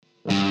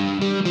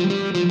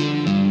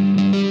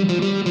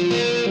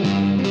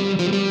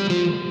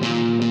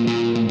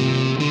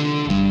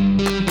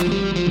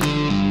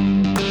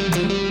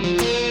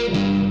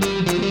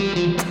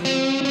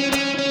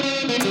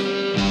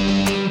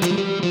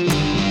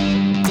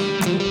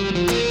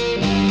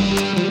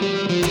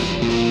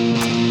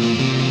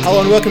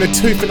Hello and welcome to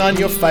 2 for 9,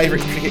 your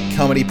favourite cricket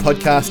comedy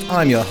podcast.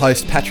 I'm your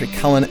host, Patrick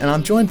Cullen, and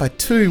I'm joined by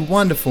two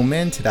wonderful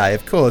men today.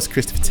 Of course,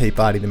 Christopher T.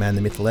 Barty, the man,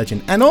 the myth, the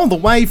legend, and all the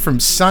way from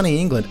sunny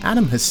England,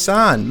 Adam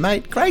Hassan.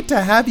 Mate, great to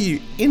have you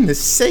in the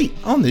seat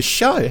on the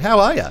show. How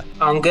are you?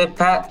 I'm good,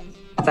 Pat.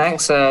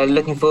 Thanks.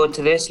 Looking forward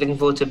to this. Looking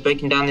forward to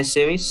breaking down this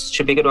series.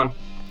 Should be a good one.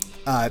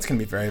 It's going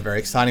to be very, very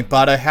exciting.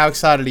 Bardo, how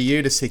excited are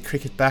you to see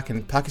cricket back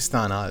in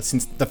Pakistan?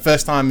 Since the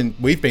first time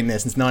we've been there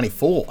since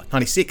 94,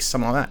 96,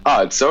 something like that.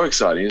 Oh, it's so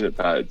exciting, isn't it,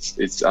 Pat?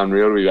 It's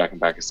unreal to be back in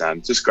Pakistan.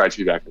 It's just great to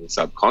be back in the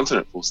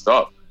subcontinent, full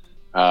stop.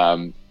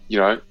 We're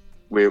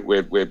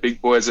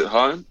big boys at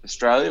home,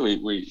 Australia.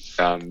 We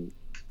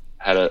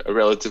had a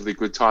relatively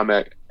good time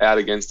out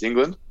against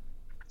England,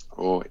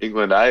 or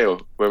England A, or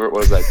whoever it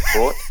was they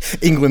fought.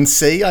 England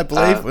C, I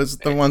believe, was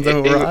the ones that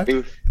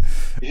arrived.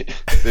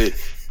 The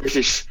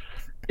British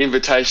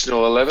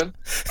Invitational 11,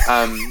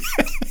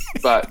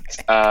 but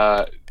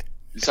the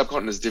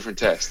subcontinent is a different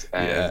test,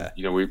 and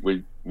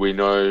we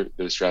know that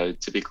Australia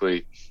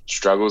typically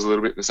struggles a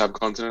little bit in the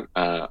subcontinent.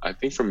 I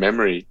think from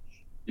memory,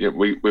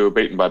 we were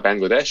beaten by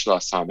Bangladesh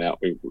last time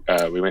out.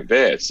 We went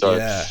there, so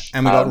yeah,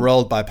 and we got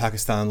rolled by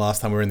Pakistan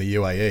last time we were in the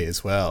UAE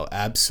as well.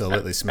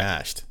 Absolutely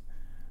smashed.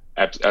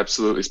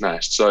 Absolutely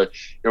smashed. So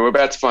we're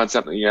about to find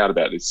something out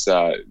about this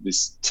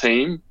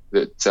team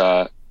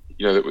that.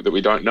 That we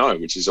don't know,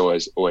 which is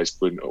always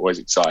good and always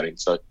exciting.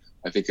 So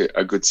I think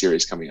a good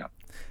series coming up.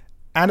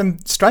 Adam,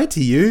 straight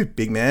to you,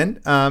 big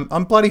man.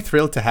 I'm bloody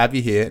thrilled to have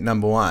you here,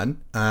 number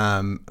one.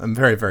 I'm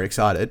very, very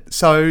excited.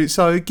 So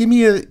give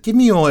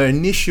me your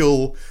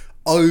initial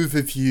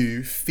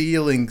overview,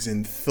 feelings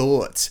and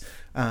thoughts.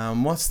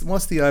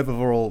 What's the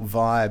overall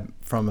vibe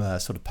from a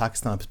sort of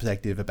Pakistan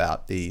perspective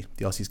about the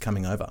Aussies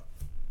coming over?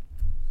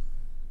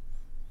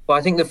 Well,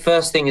 I think the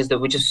first thing is that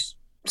we're just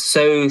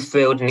so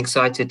thrilled and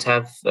excited to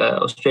have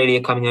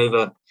Australia coming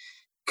over,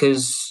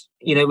 because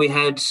we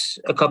had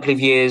a couple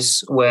of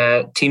years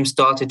where teams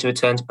started to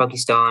return to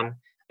Pakistan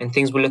and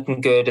things were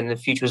looking good and the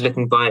future was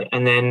looking bright,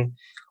 and then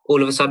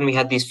all of a sudden we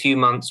had these few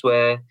months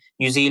where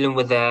New Zealand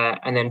were there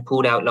and then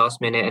pulled out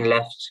last minute and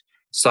left,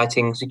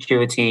 citing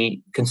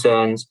security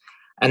concerns,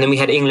 and then we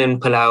had England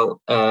pull out,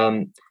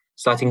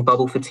 citing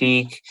bubble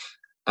fatigue.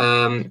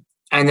 And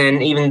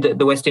then even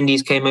the West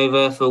Indies came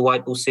over for a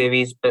white ball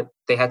series, but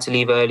they had to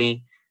leave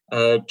early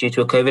due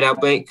to a COVID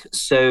outbreak.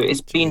 So it's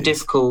been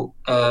difficult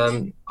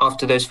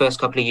after those first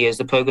couple of years.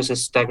 The progress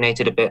has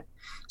stagnated a bit.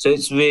 So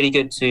it's really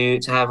good to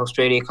have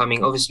Australia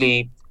coming.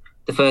 Obviously,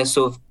 the first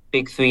sort of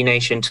big three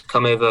nation to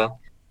come over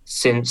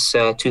since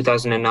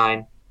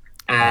 2009.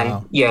 And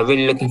wow. Yeah,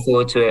 really looking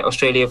forward to it.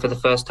 Australia for the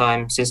first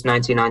time since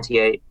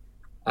 1998.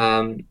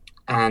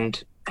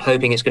 And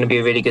hoping it's going to be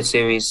a really good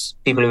series.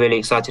 People are really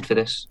excited for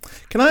this.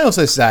 Can I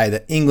also say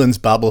that England's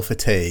bubble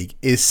fatigue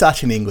is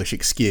such an English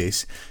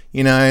excuse?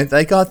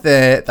 They got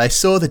there, they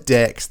saw the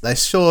decks, they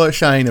saw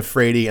Shane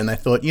Afridi, and they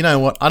thought, you know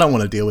what, I don't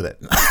want to deal with it.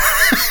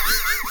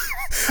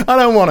 I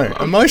don't want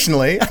to.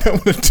 Emotionally, I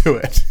don't want to do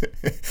it.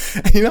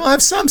 I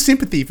have some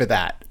sympathy for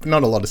that.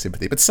 Not a lot of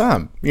sympathy, but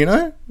some,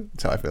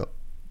 That's how I feel.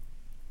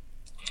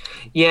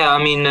 Yeah,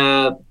 I mean,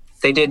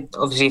 they did,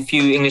 obviously, a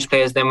few English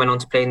players then went on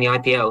to play in the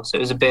IPL, so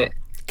it was a bit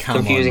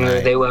confusing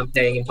that they weren't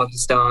playing in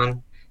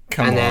Pakistan.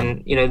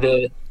 Then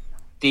the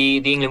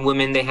England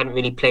women, they hadn't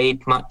really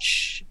played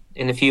much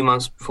in the few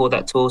months before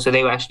that tour, so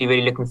they were actually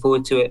really looking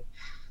forward to it.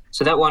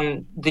 So that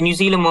one, the New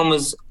Zealand one,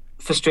 was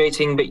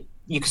frustrating, but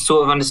you could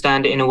sort of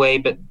understand it in a way.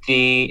 But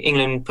the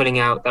England pulling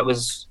out, that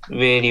was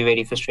really,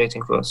 really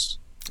frustrating for us.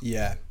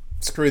 Yeah,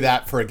 screw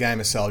that for a game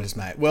of soldiers,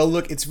 mate. Well,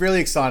 look, it's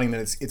really exciting that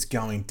it's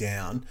going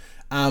down.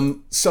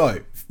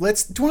 So do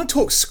you want to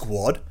talk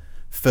squad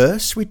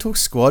first? Should we talk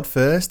squad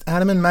first,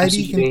 Adam? And maybe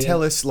you can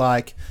tell us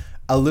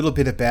a little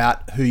bit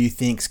about who you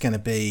think's going to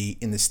be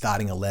in the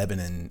starting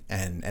 11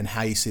 and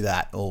how you see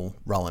that all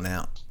rolling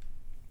out.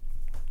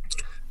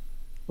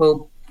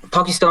 Well,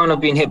 Pakistan have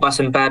been hit by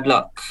some bad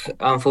luck,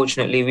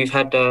 unfortunately. We've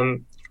had,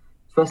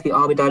 firstly,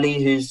 Abid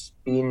Ali, who's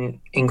been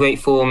in great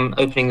form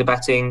opening the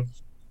batting.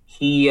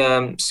 He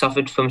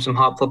suffered from some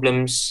heart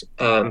problems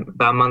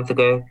about a month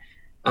ago,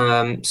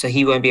 so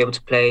he won't be able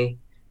to play.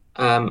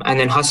 And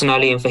then Hassan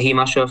Ali and Fahim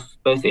Ashraf,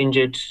 both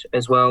injured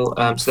as well.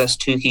 So that's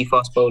two key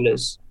fast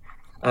bowlers.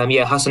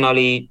 Hassan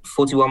Ali,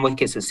 41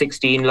 wickets at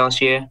 16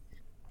 last year.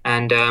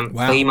 And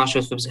wow. Fahim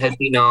Ashraf has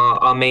been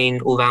our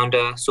main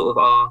all-rounder, sort of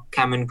our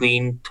Cameron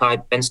Green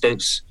type Ben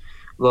Stokes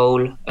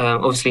role.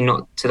 Obviously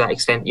not to that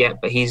extent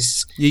yet, but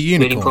he's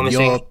really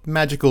promising. Your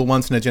magical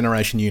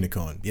once-in-a-generation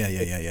unicorn.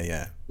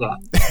 Yeah.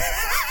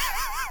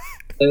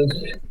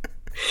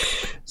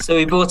 So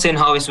we brought in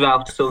Haris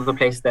Rauf to sort of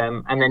replace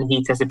them, and then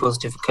he tested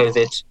positive for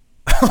COVID.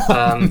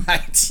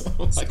 Mate.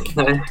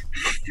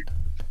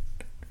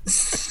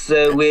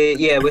 So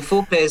we're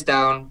 4 players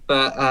down,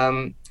 but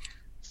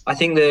I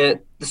think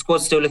the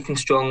squad's still looking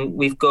strong.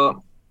 We've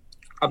got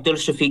Abdul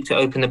Shafiq to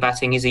open the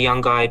batting. He's a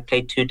young guy,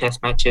 played 2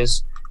 test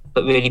matches,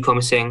 but really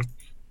promising.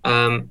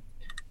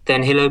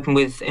 Then he'll open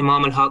with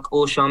Imam Al-Haq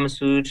or Shah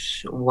Masood,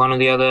 one or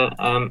the other.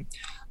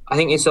 I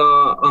think it's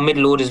our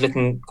middle order is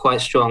looking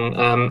quite strong.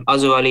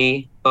 Azhar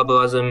Ali,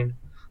 Babar Azam,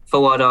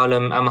 Fawad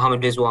Alam, and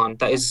Mohammad Rizwan.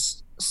 That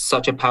is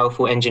such a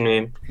powerful engine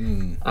room.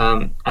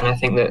 And I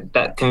think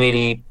that can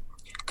really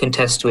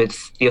contest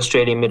with the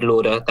Australian middle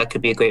order. That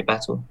could be a great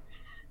battle.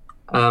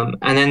 And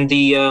then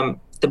the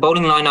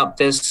bowling lineup,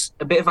 there's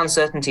a bit of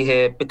uncertainty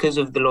here because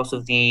of the loss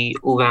of the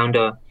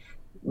all-rounder.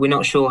 We're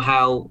not sure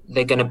how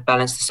they're going to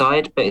balance the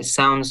side, but it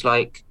sounds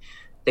like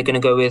they're going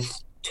to go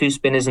with 2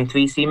 spinners and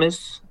 3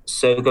 seamers.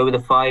 So go with a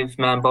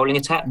 5-man bowling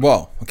attack.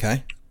 Whoa,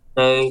 okay.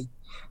 So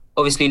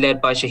obviously led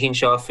by Shaheen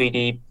Shah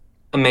Afridi,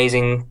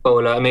 amazing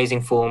bowler,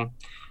 amazing form.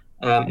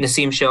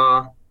 Naseem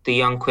Shah, the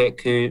young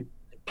quick who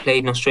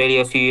played in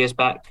Australia a few years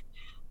back.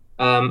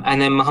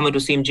 And then Mohammad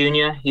Wasim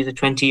Jr., he's a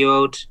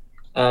 20-year-old,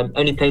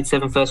 only played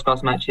 7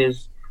 first-class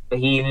matches, but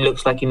he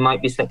looks like he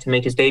might be set to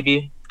make his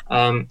debut.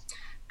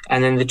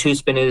 And then the 2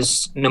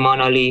 spinners, Naman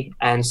Ali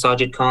and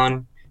Sajid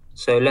Khan.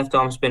 So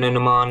left-arm spinner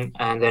Naman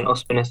and then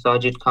off-spinner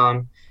Sajid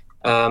Khan.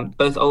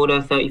 Both older,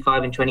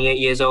 35 and 28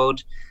 years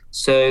old.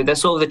 So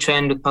that's sort of the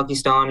trend with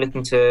Pakistan,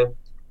 looking to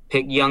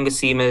pick younger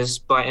seamers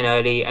bright and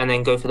early and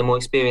then go for the more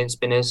experienced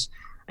spinners.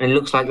 And it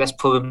looks like that's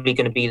probably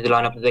going to be the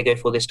lineup that they go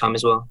for this time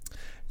as well.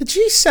 Did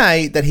you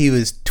say that he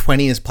was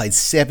 20 and has played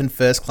 7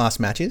 first-class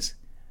matches?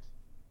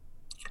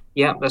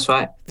 Yeah, that's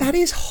right. That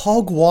is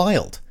hog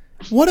wild.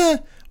 What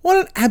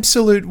an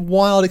absolute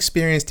wild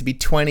experience to be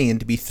 20 and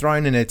to be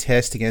thrown in a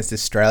test against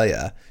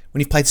Australia when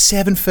you've played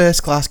 7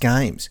 first-class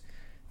games.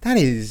 That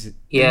is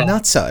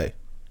nutso.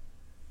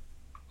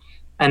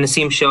 And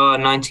Naseem Shah,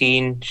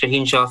 19,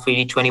 Shaheen Shah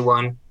Afridi,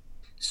 21.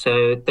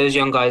 So those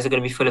young guys are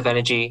going to be full of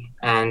energy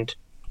and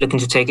looking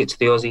to take it to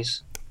the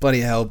Aussies. Bloody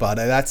hell,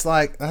 buddy. That's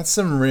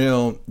some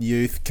real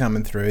youth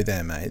coming through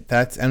there, mate.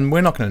 And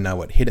we're not going to know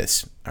what hit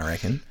us, I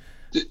reckon.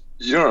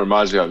 You know what it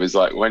reminds me of is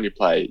like when you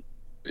play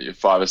your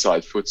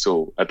 5-a-side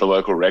futsal at the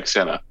local rec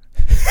centre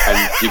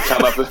and you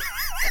come up and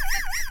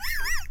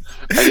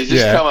you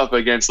just come up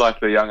against like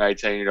the young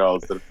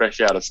 18-year-olds that are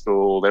fresh out of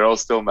school. They're all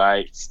still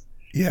mates.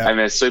 Yeah. And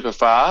they're super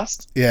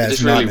fast. Yeah. They're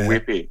just really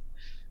whippy.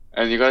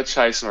 And you've got to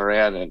chase them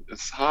around and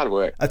it's hard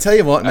work. I tell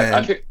you what, man.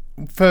 I think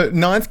for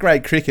 9th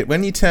grade cricket,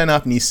 when you turn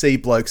up and you see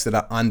blokes that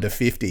are under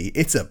 50,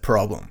 it's a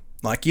problem.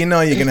 Like, you know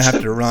you're going to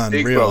have to run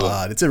real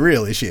hard. It's a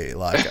real issue.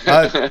 Like,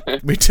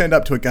 we turned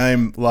up to a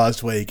game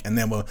last week and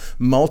there were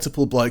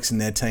multiple blokes in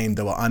their team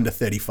that were under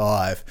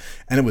 35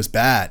 and it was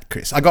bad,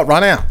 Chris. I got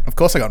run out. Of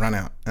course I got run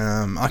out.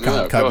 I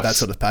can't cope with that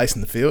sort of pace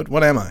in the field.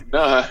 What am I?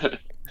 No.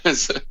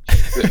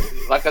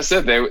 Like I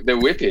said, they're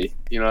whippy,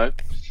 you know.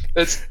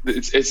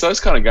 It's those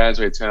kind of games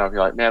where you turn up and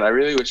you're like, man, I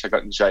really wish I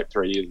got in shape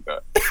 3 years ago.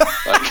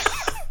 Like,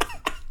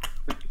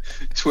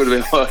 it would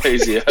have been a lot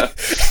easier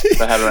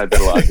if I hadn't made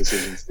better life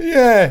decisions.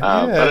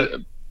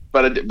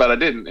 But I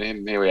didn't,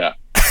 and here we are.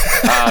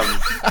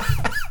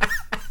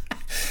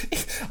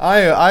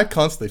 I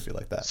constantly feel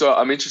like that. So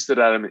I'm interested,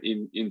 Adam,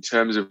 in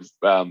terms of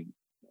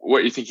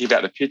what you're thinking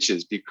about the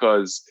pitches,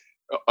 because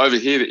over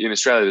here in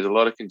Australia, there's a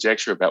lot of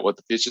conjecture about what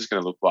the pitch is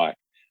going to look like.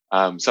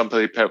 Some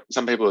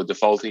people are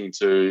defaulting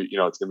to, you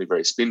know, it's going to be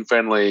very spin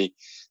friendly.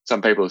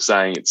 Some people are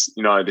saying it's,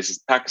 you know, this is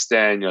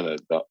Pakistan, you know,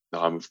 the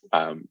home of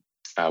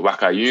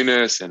Waqar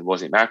Younis and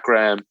Wasim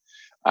Akram,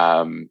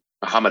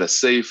 Muhammad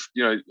Asif.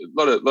 You know,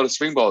 a lot of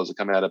swing bowlers have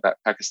come out of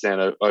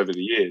Pakistan over the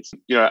years.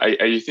 You know,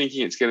 are you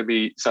thinking it's going to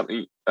be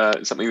something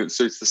that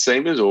suits the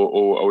seamers,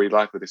 or are we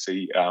likely to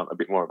see a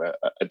bit more of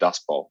a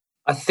dust bowl?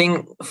 I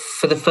think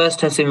for the first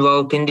test in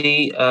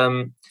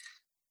Rawalpindi,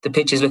 the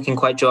pitch is looking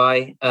quite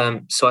dry.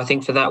 So I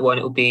think for that one,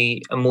 it will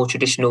be a more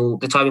traditional,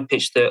 the type of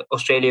pitch that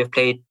Australia have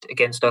played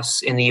against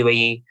us in the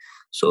UAE,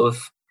 sort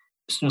of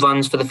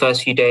runs for the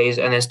first few days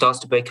and then starts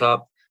to break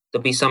up.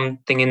 There'll be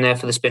something in there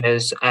for the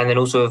spinners and then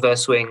also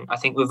reverse swing. I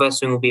think reverse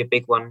swing will be a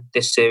big one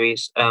this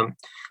series.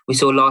 We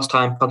saw last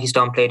time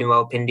Pakistan played in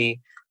Rawalpindi,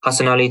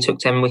 Hassan Ali took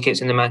 10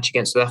 wickets in the match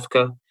against South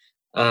Africa.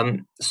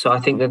 So I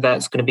think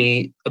that's going to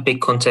be a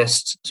big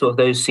contest, sort of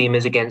those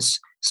seamers against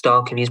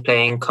Stark, and he's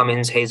playing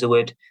Cummins,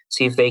 Hazelwood,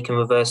 see if they can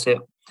reverse it.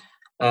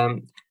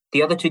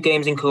 The other 2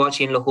 games in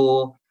Karachi and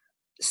Lahore,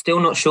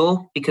 still not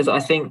sure, because I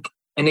think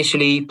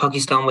initially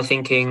Pakistan were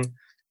thinking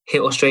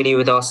hit Australia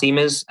with our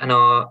seamers and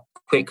our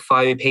quick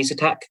fiery pace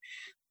attack.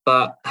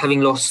 But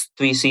having lost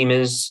 3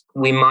 seamers,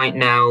 we might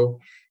now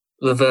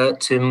revert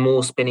to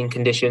more spinning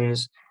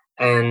conditions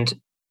and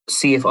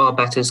see if our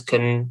batters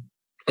can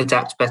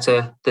adapt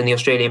better than the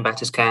Australian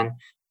batters can.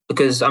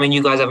 Because, I mean,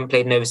 you guys haven't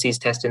played an overseas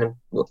test in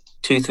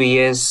 2-3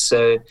 years,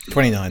 so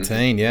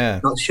 2019,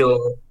 yeah. Not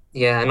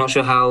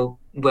sure how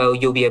well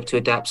you'll be able to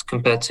adapt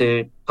compared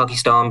to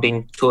Pakistan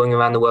being touring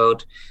around the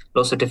world,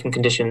 lots of different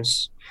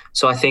conditions.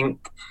 So I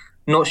think,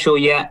 not sure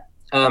yet.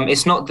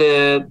 It's not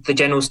the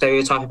general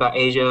stereotype about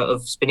Asia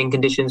of spinning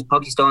conditions.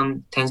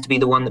 Pakistan tends to be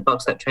the one that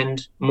bucks that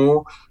trend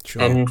more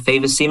and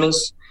favours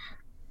seamers.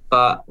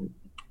 But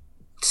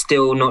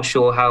still not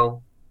sure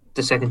how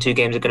the second two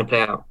games are going to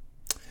play out.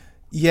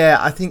 Yeah,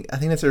 I think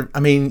that's I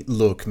mean,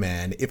 look,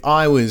 man, if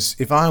I was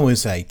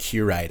a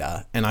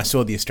curator and I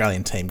saw the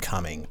Australian team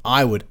coming,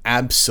 I would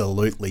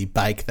absolutely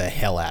bake the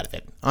hell out of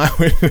it. I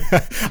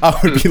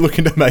would be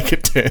looking to make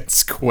it turn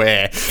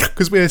square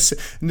because we're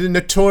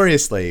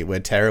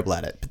terrible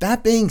at it. But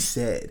that being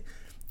said,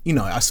 you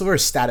know, I saw a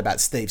stat about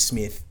Steve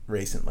Smith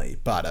recently,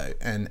 Bardo,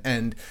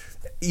 and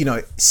you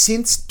know,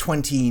 since the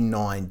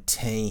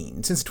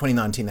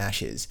 2019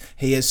 Ashes,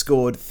 he has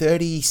scored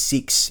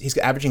 36. He's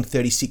averaging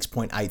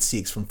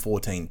 36.86 from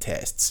 14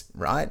 tests.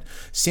 Right,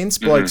 since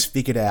blokes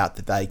figured out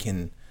that they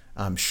can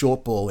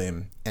short ball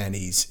him, and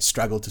he's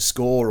struggled to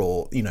score,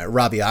 or you know,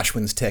 Ravi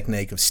Ashwin's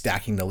technique of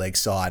stacking the leg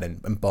side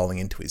and bowling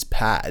into his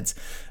pads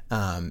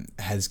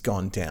has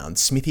gone down.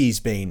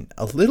 Smithy's been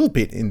a little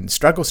bit in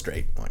struggle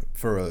street, like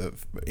for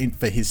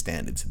his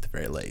standards at the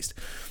very least.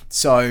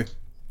 So.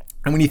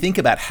 And when you think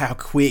about how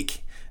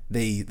quick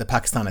the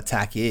Pakistan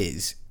attack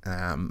is,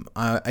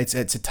 it's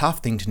a tough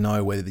thing to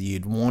know whether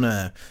you'd want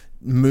to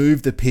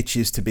move the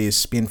pitches to be as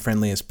spin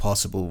friendly as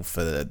possible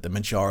for the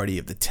majority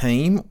of the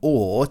team,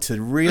 or to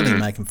really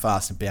make them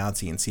fast and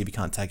bouncy and see if you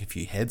can't take a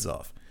few heads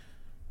off.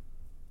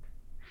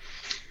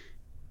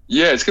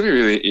 Yeah, it's gonna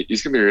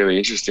be really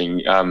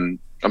interesting. I'm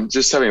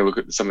just having a look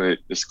at some of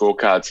the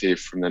scorecards here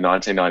from the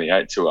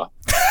 1998 tour.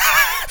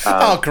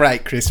 Oh,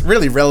 great, Chris!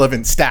 Really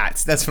relevant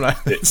stats. That's what I.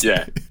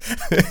 Yeah.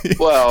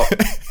 Well,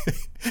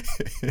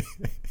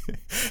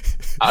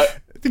 I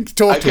think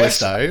talk to us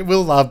though.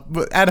 We'll love.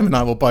 Adam and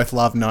I will both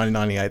love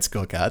 1998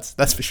 scorecards.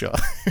 That's for sure.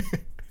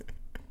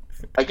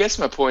 I guess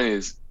my point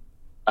is,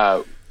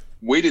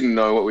 we didn't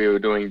know what we were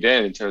doing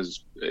then in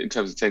terms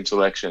of team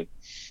selection,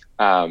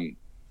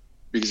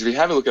 because if you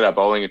have a look at our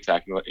bowling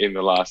attack in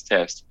the last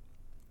test,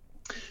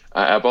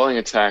 our bowling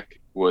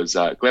attack was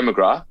Glenn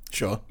McGrath.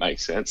 Sure,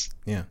 makes sense.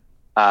 Yeah.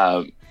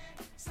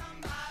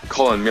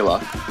 Colin Miller.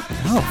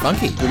 Oh,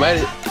 Funky. Who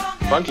made it?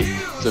 Funky.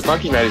 So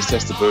Funky made his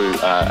test debut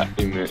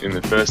in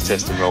the first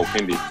test in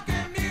Rawalpindi,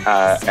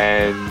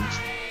 and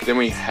then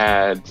we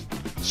had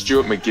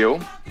Stuart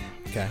McGill.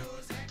 Okay.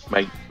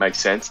 Makes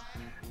sense.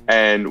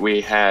 And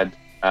we had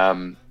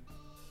Gavin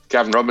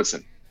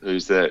Robertson,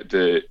 who's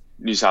the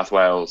New South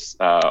Wales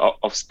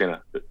off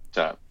spinner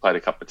that played a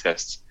couple of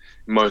tests,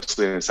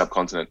 mostly in the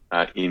subcontinent,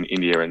 in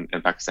India and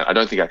Pakistan. I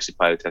don't think I actually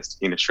played a test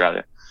in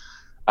Australia.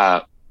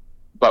 But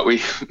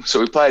we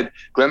played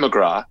Glenn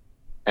McGrath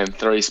and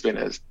three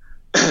spinners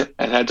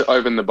and had to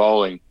open the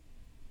bowling,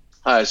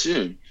 I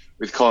assume,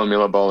 with Colin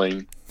Miller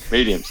bowling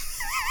mediums.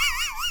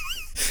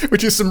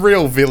 Which is some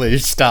real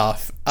village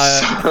stuff.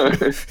 So,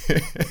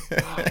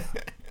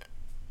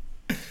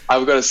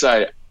 I've got to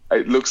say,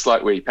 it looks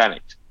like we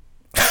panicked.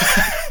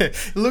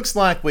 It looks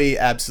like we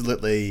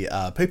absolutely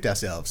pooped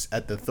ourselves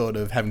at the thought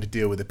of having to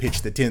deal with a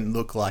pitch that didn't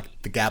look like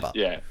the Gabba.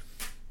 Yeah.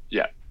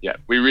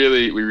 We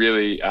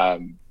really.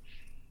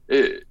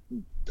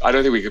 I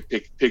don't think we could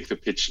pick the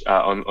pitch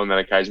on that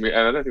occasion, and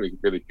I don't think we could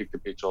really pick the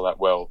pitch all that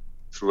well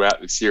throughout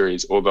the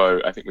series.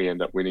 Although I think we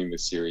end up winning the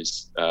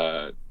series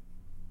 2-1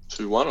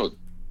 or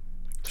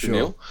 2-0.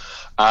 Sure.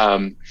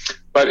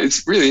 But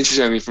it's really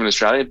interesting from an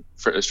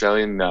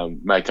Australian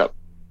makeup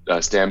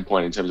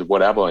standpoint in terms of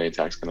what our bowling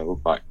attack is going to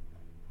look like.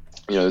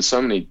 You know, there's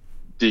so many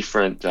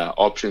different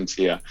options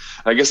here.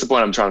 And I guess the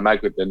point I'm trying to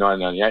make with the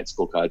 1998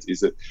 scorecards is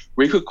that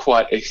we could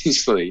quite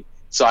easily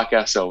psych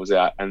ourselves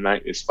out and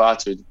make this far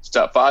too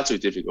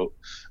difficult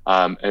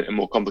and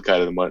more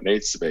complicated than what it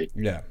needs to be.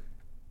 Yeah.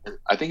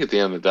 I think at the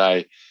end of the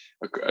day,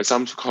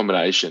 some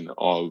combination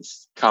of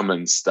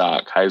Cummins,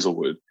 Stark,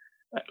 Hazelwood,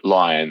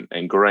 Lyon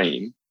and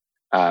Green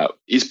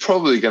is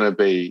probably going to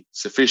be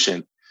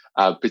sufficient,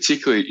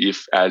 particularly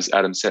if, as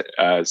Adam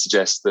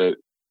suggests, the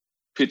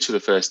pitch of the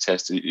first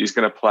test is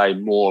going to play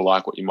more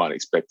like what you might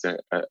expect an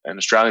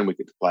Australian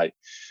wicket to play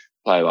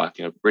like,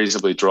 you know,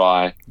 reasonably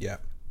dry. Yeah.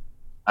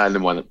 And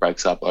then one that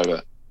breaks up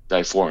over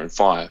day 4 and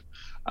 5.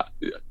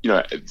 You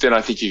know, then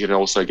I think you can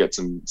also get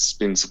some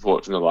spin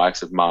support from the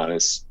likes of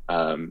Marnus,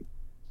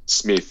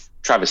 Smith,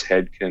 Travis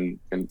Head can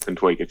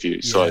tweak a few.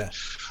 Yeah. So,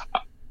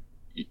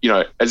 you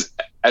know, as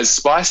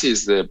spicy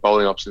as the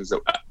bowling options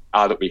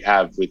that we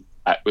have with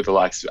the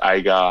likes of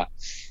Agar,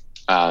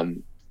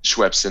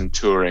 Schwepson,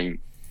 Turing,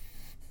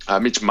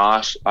 Mitch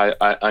Marsh,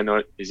 I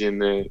know is in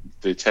the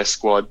test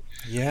squad.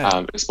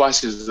 Yeah. As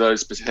spicy as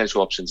those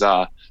potential options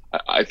are,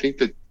 I think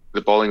that the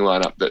bowling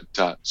lineup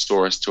that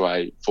saw us to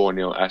a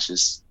 4-0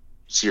 Ashes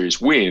series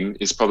win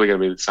is probably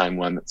going to be the same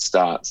one that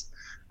starts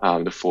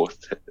the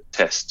fourth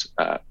test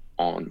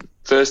on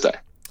Thursday.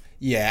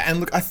 Yeah,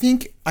 and look, I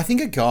think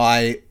a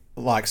guy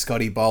like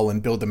Scotty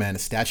Boland, build the man a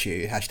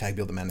statue,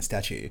 #build the man a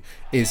statue,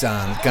 is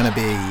going to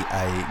be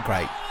a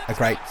great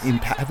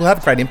impact. Will have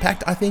a great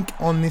impact, I think,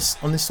 on this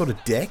sort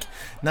of deck.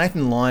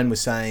 Nathan Lyon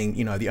was saying,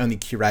 you know, the only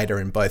curator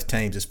in both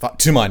teams,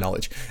 to my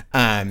knowledge,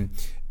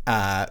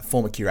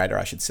 former curator,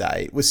 I should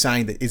say, was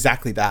saying that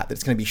exactly that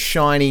it's going to be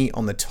shiny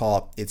on the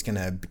top, it's going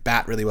to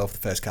bat really well for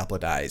the first couple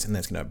of days, and then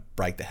it's going to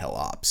break the hell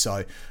up.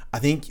 So I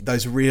think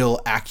those real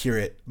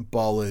accurate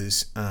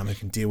bowlers who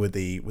can deal with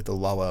the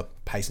lower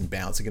pace and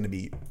bounce are going to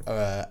be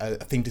a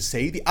thing to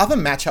see. The other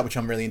matchup which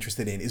I'm really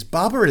interested in is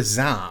Babar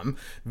Azam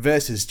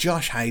versus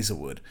Josh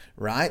Hazlewood,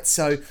 right?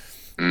 So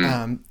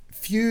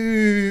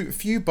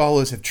few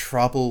bowlers have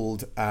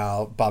troubled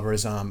Babar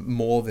Azam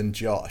more than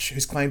Josh,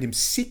 who's claimed him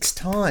 6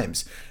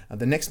 times.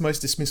 The next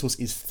most dismissals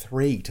is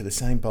 3 to the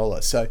same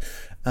bowler. So,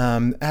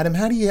 Adam,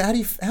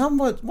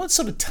 what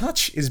sort of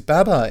touch is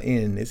Babar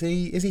in? Is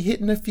he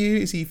hitting a few?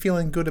 Is he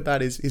feeling good about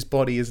his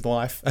body, his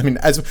life? I mean,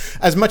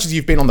 as much as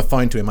you've been on the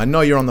phone to him, I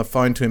know you're on the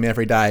phone to him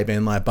every day,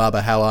 being like,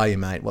 Babar, how are you,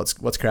 mate?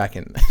 What's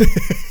cracking?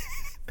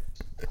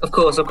 Of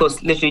course.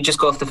 Literally just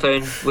got off the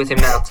phone with him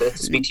now to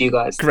speak to you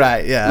guys.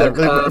 Great, yeah. Look,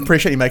 I really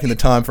appreciate you making the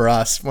time for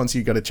us once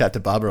you've got to chat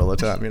to Babar all the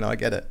time. I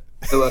get it.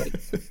 Look,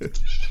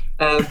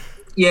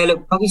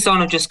 Pakistan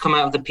have just come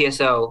out of the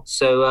PSL.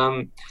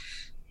 So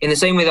in the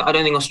same way that I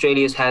don't think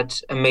Australia's had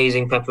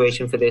amazing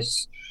preparation for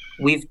this,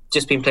 we've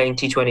just been playing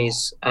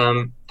T20s.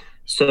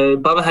 So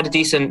Babar had a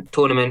decent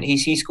tournament.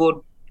 He scored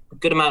a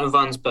good amount of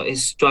runs, but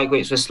his strike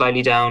rates were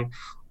slightly down.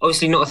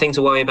 Obviously not a thing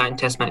to worry about in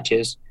test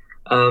matches.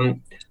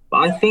 But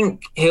I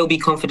think he'll be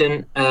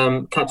confident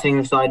captaining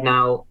the side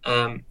now.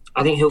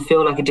 I think he'll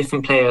feel like a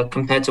different player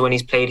compared to when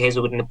he's played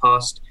Hazlewood in the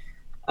past.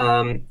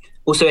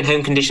 Also in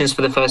home conditions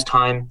for the first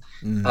time.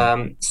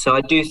 So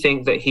I do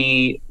think that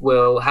he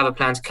will have a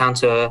plan to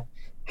counter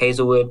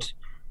Hazlewood.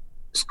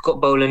 Scott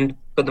Boland,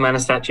 put the man a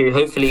statue.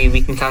 Hopefully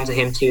we can counter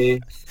him too.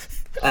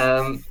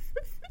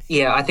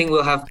 I think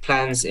we'll have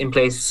plans in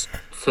place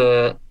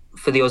for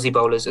the Aussie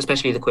bowlers,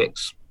 especially the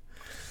quicks.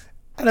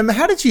 Adam,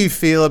 how did you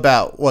feel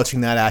about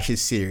watching that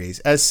Ashes series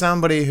as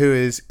somebody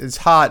his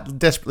heart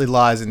desperately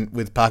lies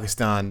with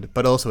Pakistan,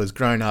 but also has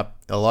grown up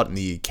a lot in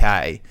the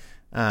UK?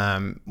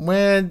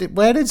 Where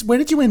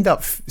did you end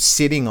up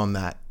sitting on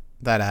that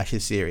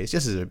Ashes series?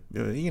 Just as how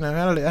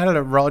did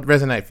it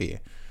resonate for you?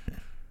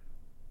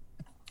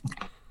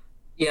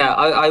 Yeah,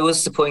 I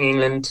was supporting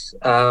England.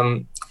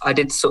 I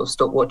did sort of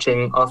stop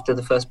watching after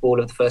the first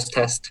ball of the first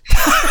test.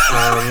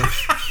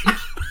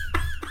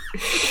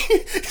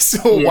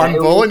 Saw one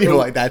ball and you were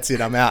like, that's it,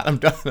 I'm out, I'm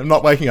done, I'm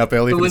not waking up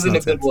early. It wasn't a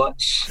good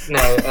watch.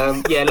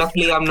 No.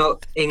 Luckily I'm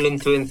not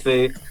England through and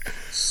through,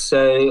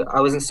 so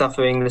I wasn't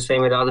suffering the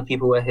same way that other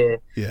people were here.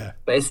 Yeah.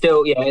 But it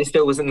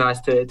still wasn't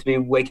nice to be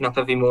waking up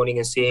every morning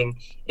and seeing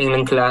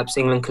England collapse,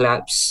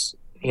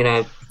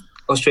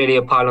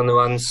 Australia pile on the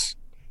runs.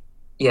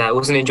 Yeah, it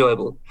wasn't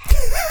enjoyable.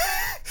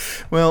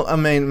 Well, I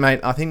mean, mate,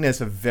 I think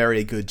there's a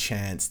very good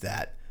chance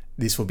that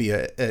this will be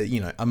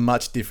a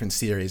much different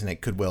series, and it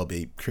could well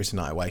be Chris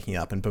and I waking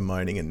up and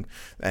bemoaning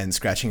and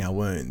scratching our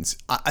wounds.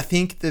 I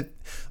think that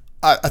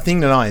a thing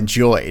that I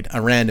enjoyed,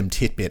 a random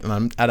tidbit,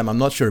 and Adam, I'm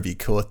not sure if you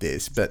caught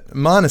this, but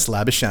Marnus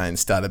Labuschagne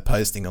started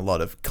posting a lot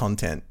of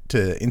content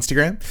to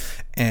Instagram,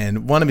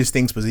 and one of his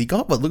things was he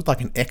got what looked like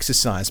an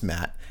exercise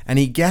mat, and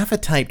he gaffer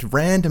taped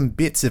random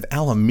bits of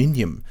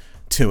aluminium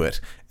to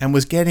it, and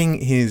was getting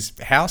his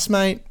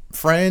housemate,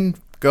 friend,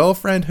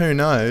 girlfriend, who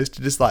knows,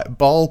 to just like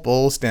bowl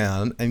balls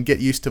down and get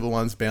used to the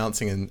ones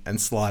bouncing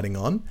and sliding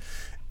on.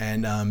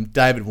 And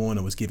David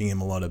Warner was giving him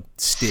a lot of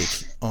stick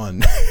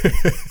on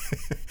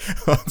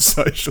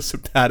socials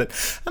about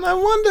it. And I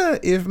wonder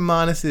if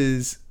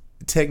Marnus's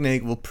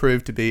technique will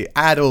prove to be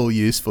at all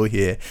useful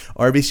here,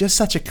 or if he's just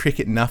such a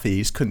cricket nuffy he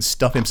just couldn't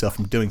stop himself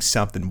from doing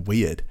something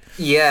weird.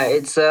 Yeah,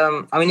 it's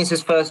it's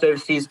his first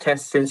overseas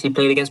test since he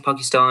played against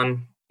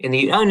Pakistan. He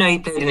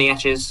played in the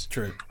Ashes.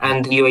 True.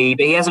 And the UAE,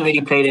 but he hasn't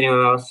really played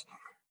anywhere else.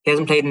 He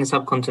hasn't played in the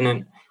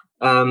subcontinent.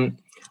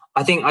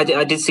 I think I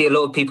did see a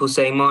lot of people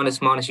saying,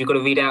 Marnus, you've got to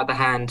read out the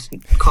hand.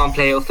 Can't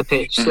play it off the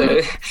pitch.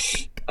 So,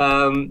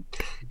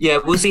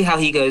 we'll see how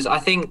he goes. I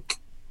think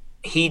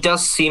he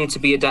does seem to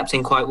be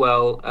adapting quite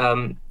well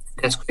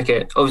Test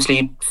cricket. Obviously,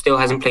 he still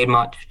hasn't played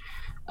much.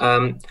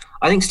 I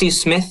think Steve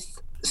Smith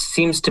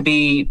seems to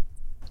be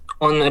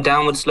on a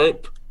downward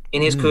slope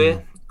in his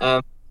career.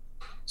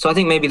 So I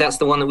think maybe that's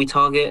the one that we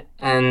target.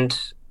 And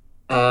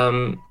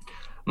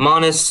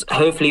Marnus,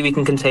 hopefully we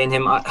can contain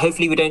him.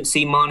 Hopefully we don't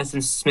see Marnus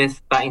and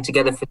Smith batting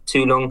together for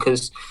too long,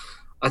 because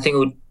I think it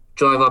would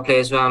drive our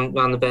players round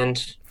the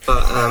bend.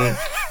 But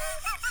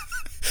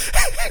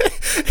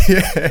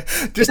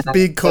just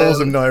big calls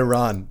of no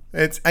run.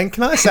 And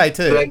can I say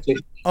too,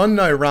 on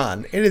no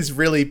run, it is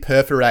really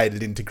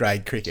perforated into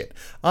grade cricket.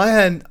 I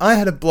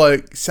had a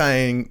bloke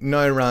saying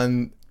no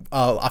run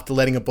after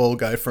letting a ball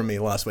go from me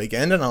last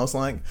weekend, and I was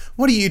like,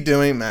 what are you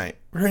doing, mate?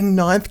 We're in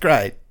 9th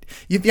grade.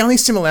 The only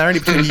similarity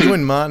between you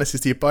and Marnus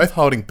is you're both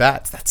holding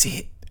bats. That's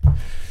it.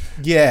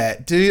 Yeah,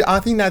 dude,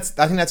 I think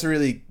that's a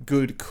really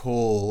good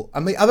call.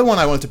 And the other one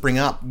I wanted to bring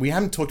up, we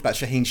haven't talked about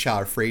Shaheen Shah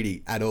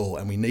Afridi at all,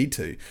 and we need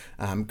to.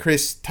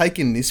 Chris, take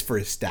in this for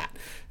a stat.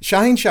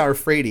 Shaheen Shah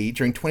Afridi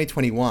during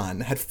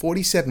 2021 had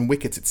 47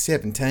 wickets at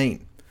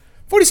 17.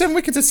 47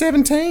 wickets at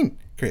 17,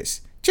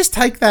 Chris. Just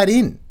take that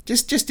in.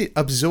 Just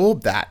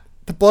absorb that.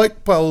 the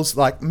bloke bowls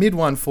like mid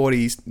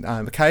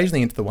 140s,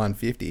 occasionally into the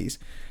 150s.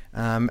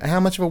 How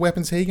much of a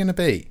weapon's he going to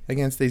be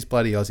against these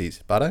bloody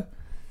Aussies, Butto?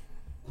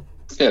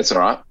 Yeah, it's all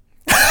right.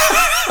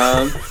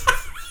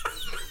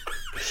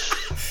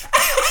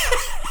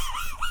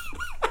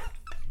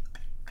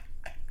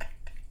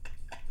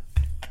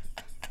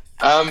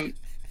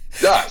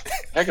 Yeah,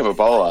 heck of a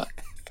bowler.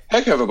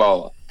 Heck of a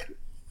bowler.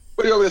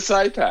 What do you want me to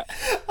say, Pat?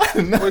 I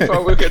don't know.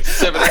 45 wickets,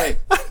 17.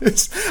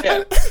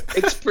 Yeah,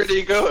 it's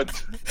pretty good.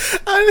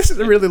 I just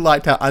really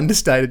liked how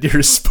understated your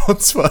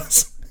response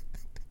was.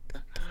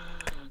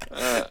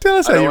 Tell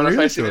us how you really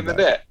face him in the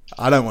net.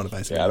 I don't want to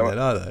face him in the net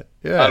either.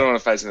 Yeah. I don't want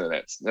to face him in the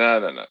nets.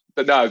 No.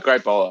 But no,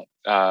 great bowler,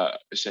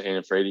 Shaheen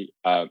Afridi.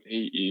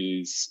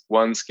 He is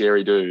one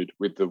scary dude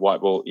with the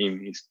white ball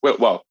in his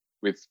well,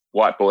 with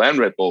white ball and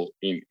red ball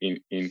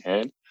in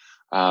hand.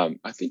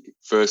 I think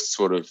first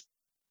sort of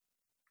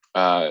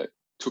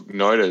took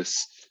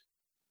notice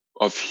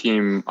of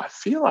him. I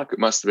feel like it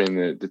must have been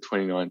the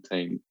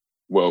 2019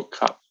 World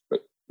Cup,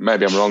 but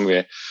maybe I'm wrong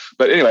there.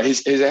 But anyway,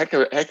 he's a heck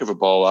of a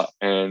bowler,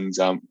 and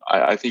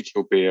I think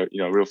he'll be a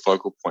real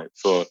focal point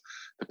for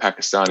the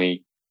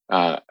Pakistani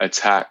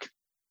attack.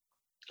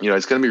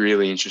 It's going to be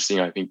really interesting,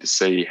 I think, to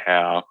see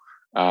how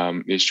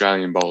the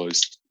Australian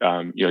bowlers,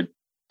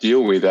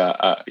 deal with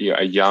a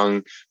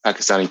young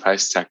Pakistani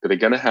pace attack that are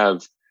going to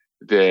have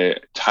their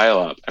tail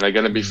up and are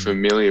going to be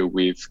familiar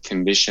with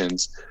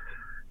conditions.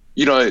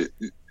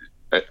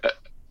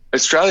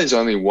 Australia's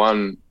only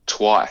won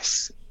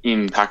twice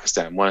in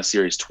Pakistan, won a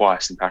series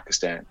twice in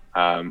Pakistan,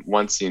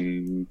 once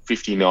in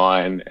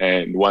 59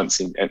 and once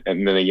and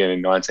then again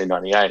in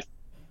 1998.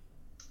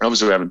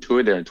 Obviously, we haven't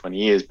toured there in 20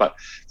 years, but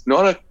it's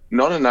not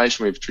a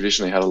nation we've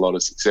traditionally had a lot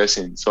of success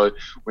in. So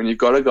when you've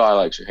got a guy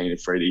like Shaheen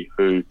Afridi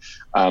who,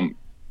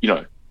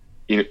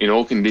 in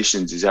all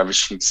conditions is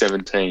averaging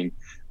 17,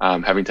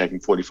 having taken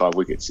 45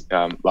 wickets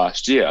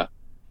last year,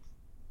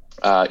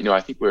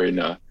 I think we're in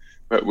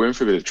for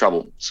a bit of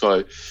trouble.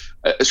 So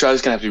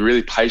Australia's going to have to be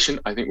really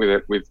patient, I think,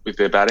 with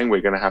their batting.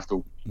 We're going to have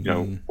to,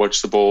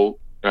 watch the ball,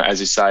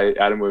 as you say,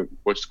 Adam. We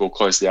watch the ball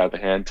closely out of the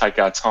hand, take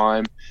our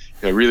time,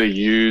 really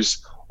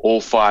use all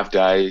 5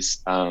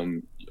 days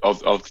of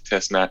the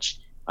Test match,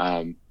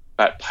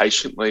 bat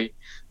patiently.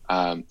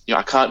 I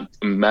can't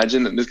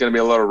imagine that there's going to be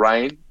a lot of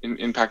rain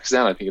in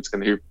Pakistan. I think it's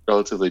going to be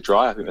relatively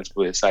dry. I think that's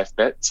probably a safe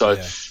bet. So,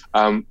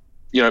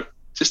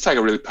 just take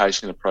a really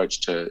patient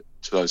approach to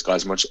those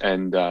guys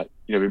and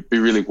be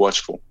really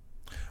watchful.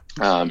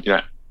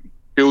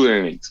 Build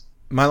innings.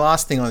 My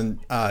last thing on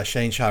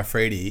Shaheen Shah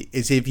Afridi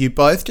is if you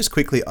both just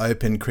quickly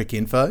open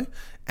Cricinfo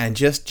and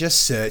just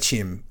search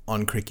him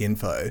on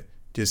Cricinfo,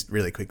 just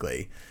really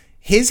quickly,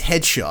 his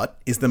headshot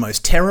is the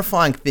most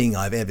terrifying thing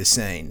I've ever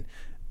seen.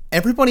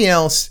 Everybody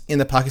else in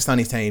the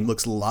Pakistani team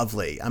looks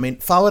lovely. I mean,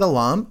 Fawad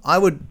Alam, I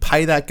would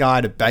pay that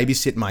guy to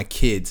babysit my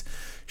kids.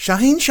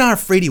 Shaheen Shah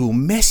Afridi will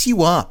mess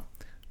you up.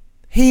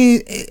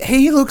 He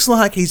looks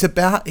like he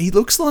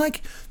looks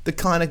like the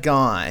kind of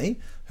guy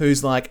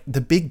who's like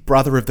the big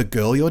brother of the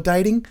girl you're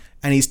dating,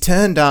 and he's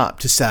turned up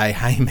to say,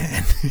 hey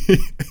man,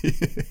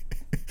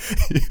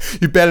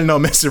 you better not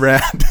mess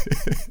around.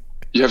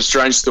 You have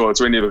strange thoughts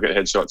when you look at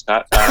headshots,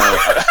 Pat.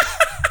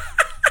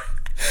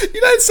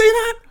 You don't see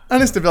that? I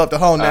just developed a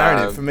whole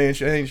narrative for me and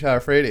Shaheen Shah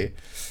Afridi.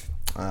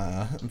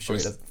 I'm sure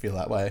he doesn't feel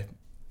that way.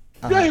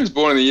 He was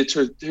born in the year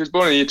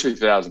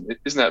 2000.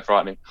 Isn't that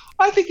frightening?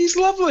 I think he's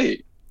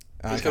lovely.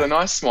 He's got a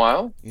nice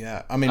smile.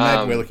 Yeah, I mean,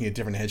 maybe we're looking at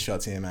different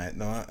headshots here, mate.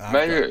 No, I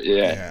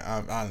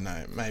don't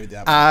know. Maybe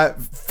that.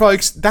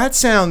 Folks, that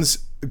sounds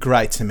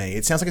great to me.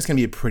 It sounds like it's going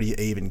to be a pretty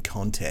even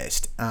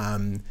contest.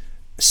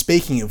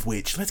 Speaking of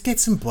which, let's get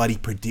some bloody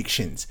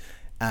predictions.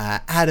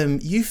 Adam,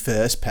 you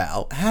first,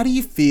 pal. How do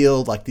you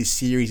feel like this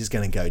series is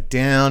going to go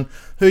down?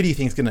 Who do you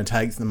think is going to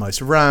take the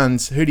most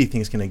runs? Who do you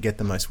think is going to get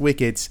the most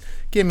wickets?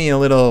 Give me a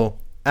little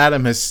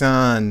Adam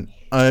Hassan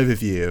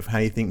overview of how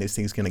you think this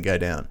thing's going to go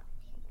down.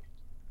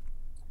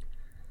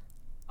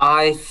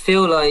 I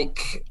feel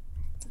like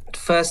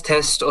first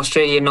test,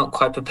 Australia not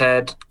quite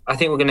prepared. I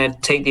think we're going to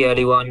take the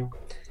early one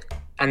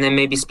and then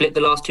maybe split the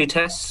last 2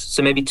 tests.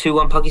 So maybe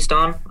 2-1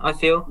 Pakistan, I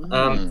feel.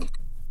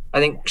 I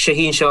think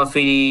Shaheen Shah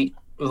Afridi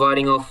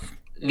riding off,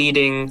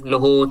 leading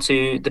Lahore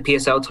to the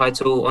PSL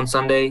title on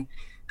Sunday.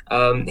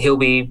 He'll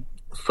be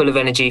full of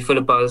energy, full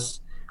of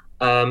buzz.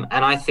 And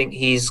I think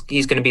he's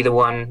going to be the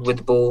one with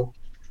the ball.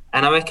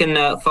 And I reckon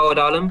Fawad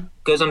Alam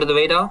goes under the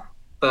radar,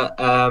 but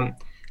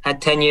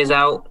had 10 years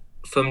out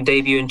from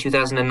debut in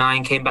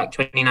 2009, came back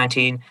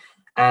 2019,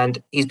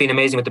 and he's been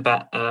amazing with the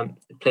bat.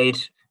 Played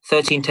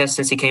 13 tests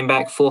since he came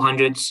back,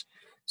 400s,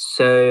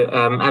 so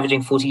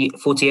averaging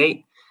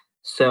 48.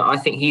 So I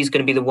think he's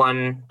going to be the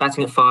one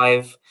batting at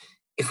 5.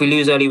 If we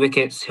lose early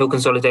wickets, he'll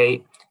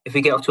consolidate. If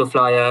we get off to a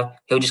flyer,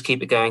 he'll just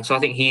keep it going. So I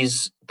think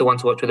he's the one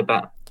to watch with the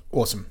bat.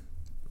 Awesome.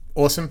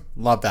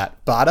 Love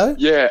that. Bardo?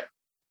 Yeah.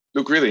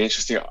 Look, really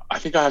interesting. I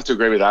think I have to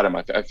agree with Adam.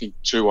 I think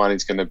 2-1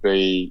 is going to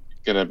be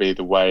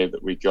the way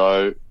that we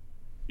go.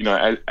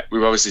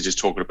 We've obviously just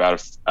talked about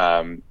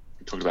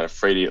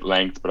Afridi at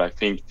length, but I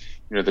think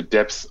the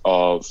depth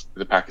of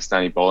the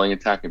Pakistani bowling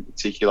attack in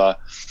particular.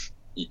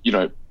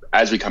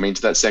 As we come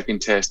into that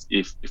second test,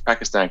 if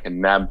Pakistan can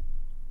nab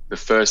the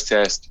first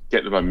test,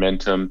 get the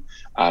momentum,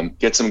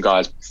 get some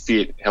guys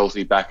fit,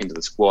 healthy back into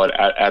the squad,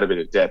 add a bit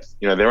of depth,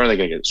 they're only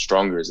going to get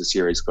stronger as the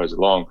series goes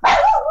along.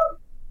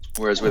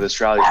 Whereas with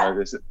Australia,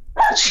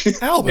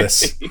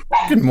 Albus,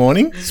 good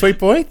morning, sweet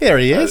boy. There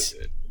he is.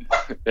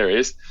 There he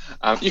is.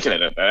 You can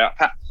edit that out,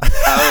 Pat.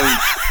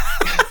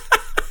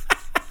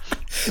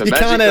 You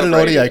can't edit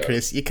audio,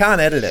 Chris. You can't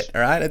edit it,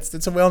 all right?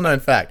 It's a well-known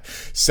fact.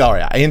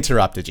 Sorry, I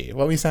interrupted you.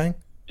 What were you saying?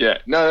 Yeah,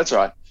 no, that's all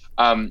right.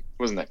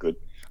 Wasn't that good.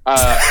 But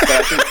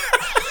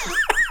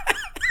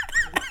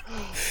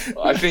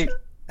I think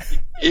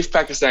if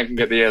Pakistan can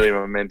get the early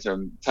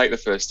momentum, take the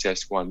first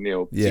test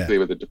 1-0, particularly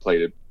with a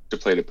depleted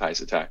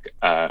pace attack,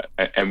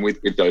 and with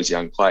those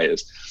young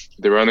players,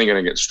 they're only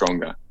going to get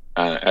stronger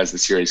as the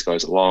series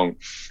goes along.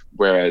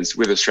 Whereas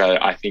with Australia,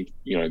 I think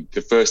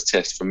the first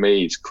test for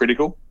me is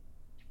critical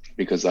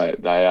because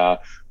they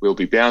will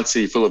be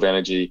bouncy, full of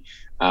energy,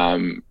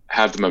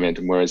 have the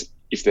momentum. Whereas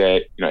if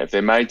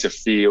they're made to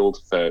field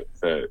for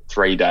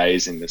 3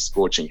 days in the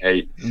scorching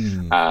heat,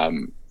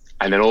 and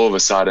then all of a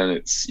sudden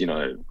it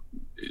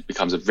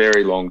becomes a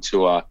very long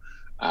tour,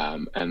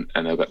 and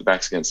they've got the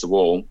backs against the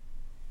wall.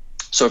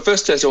 So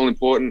first test all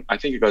important. I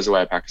think it goes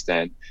away at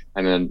Pakistan,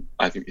 and then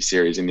I think the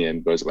series in the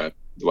end goes away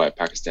the way of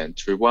Pakistan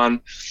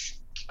 2-1,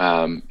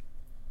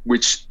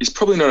 which is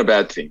probably not a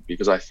bad thing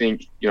because I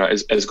think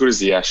as good as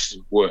the Ashes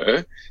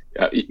were,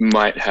 it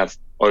might have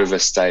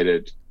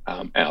overstated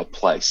our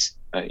place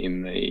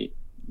in the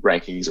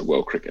rankings of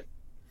world cricket.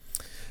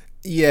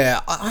 Yeah,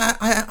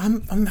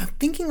 I'm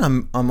thinking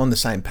I'm on the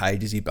same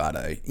page as you,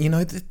 Bardo.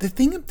 The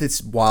thing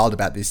that's wild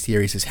about this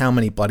series is how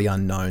many bloody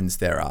unknowns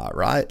there are,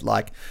 right?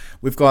 Like,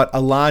 we've got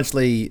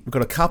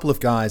a couple of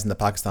guys in the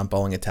Pakistan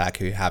bowling attack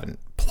who haven't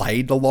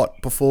played a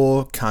lot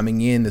before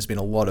coming in. There's been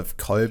a lot of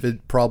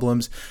COVID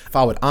problems.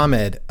 Fawad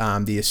Ahmed,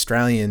 the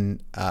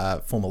Australian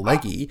former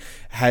leggy,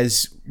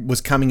 was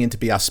coming in to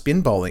be our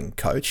spin bowling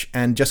coach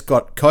and just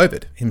got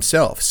COVID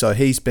himself. So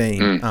he's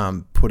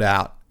been put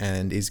out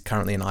and is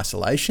currently in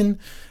isolation.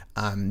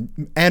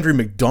 Andrew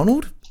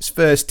McDonald's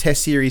first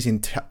Test series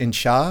in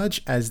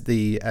charge as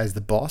the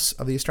boss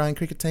of the Australian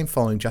cricket team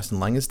following Justin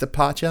Langer's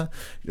departure,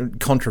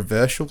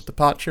 controversial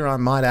departure, I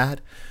might add.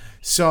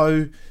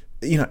 So,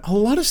 a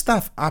lot of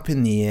stuff up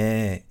in the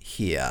air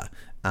here.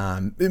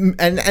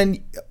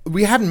 And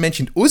we haven't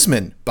mentioned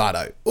Usman,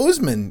 Bardo.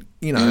 Usman,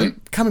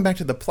 coming back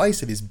to the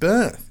place of his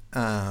birth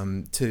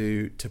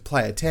to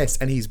play a test,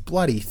 and he's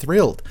bloody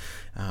thrilled.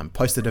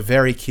 Posted a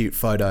very cute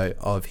photo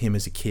of him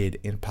as a kid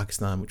in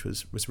Pakistan, which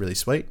was really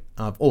sweet.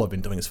 All I've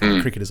been doing is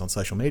following cricketers on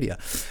social media.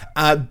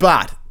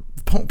 But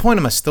point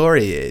of my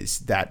story is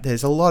that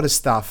there's a lot of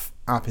stuff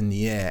up in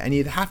the air, and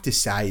you'd have to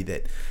say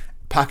that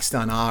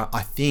Pakistan are,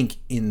 I think,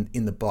 in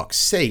the box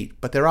seat,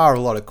 but there are a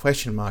lot of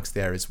question marks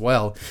there as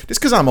well. Just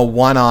because I'm a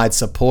one-eyed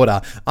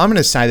supporter, I'm going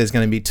to say there's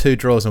going to be 2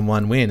 draws and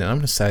 1 win, and I'm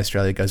going to say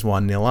Australia goes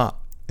 1-0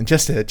 up. And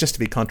just to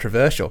be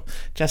controversial,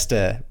 just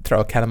to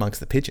throw a cat amongst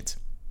the pigeons.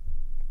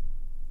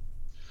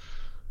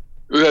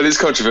 Well, that is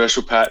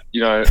controversial, Pat.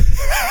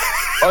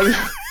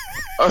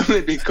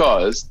 Only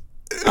because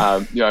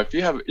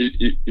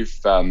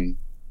if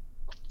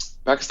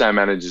Pakistan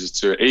manages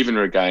to even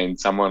regain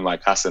someone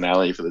like Hassan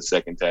Ali for the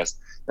second test.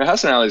 Now,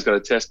 Hassan Ali's got a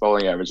test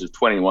bowling average of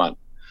 21.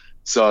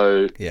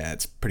 So yeah,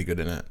 it's pretty good,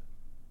 isn't it?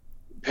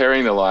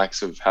 Pairing the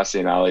likes of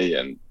Hassan Ali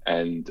and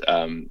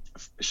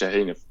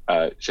Shaheen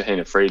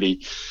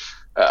Afridi,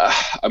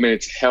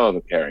 it's a hell of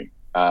a pairing.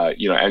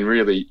 And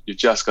really, you've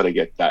just got to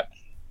get that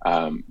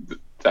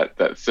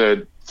that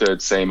third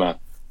seamer,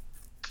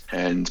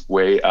 and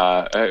we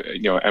are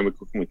and we're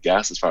cooking with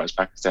gas as far as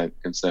Pakistan is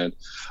concerned.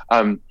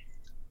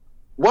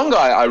 One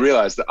guy I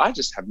realised that I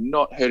just have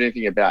not heard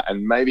anything about,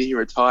 and maybe he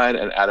retired,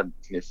 and Adam,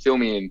 can you fill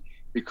me in?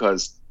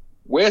 Because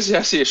where's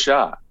Yasir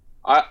Shah?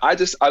 I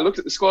looked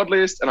at the squad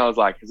list and I was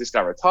like, has this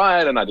guy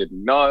retired? And I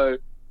didn't know.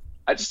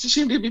 I just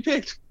assumed he'd be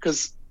picked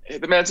because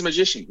the man's a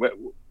magician.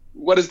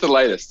 What is the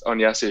latest on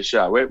Yasir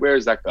Shah? Where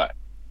is that guy?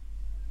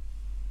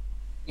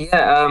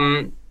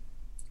 Yeah,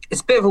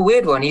 it's a bit of a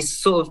weird one. He's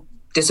sort of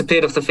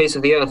disappeared off the face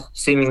of the earth,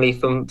 seemingly,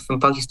 from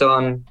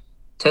Pakistan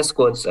test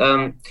squads.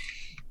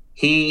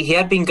 He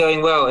had been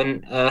going well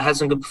and had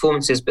some good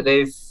performances, but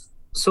they've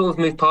sort of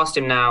moved past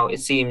him now, it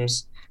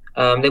seems.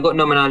 They've got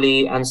Noman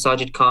Ali and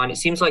Sajid Khan. It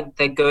seems like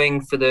they're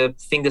going for the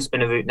finger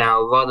spinner route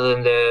now rather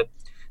than the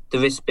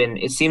wrist spin.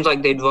 It seems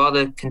like they'd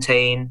rather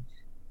contain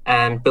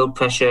and build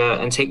pressure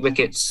and take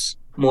wickets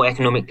more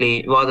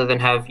economically rather than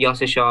have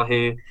Yasir Shah,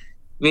 who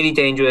really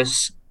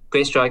dangerous,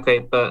 great strike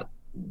rate, but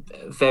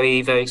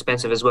very, very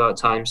expensive as well at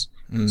times.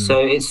 So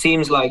it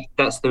seems like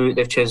that's the route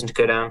they've chosen to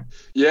go down.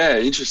 Yeah,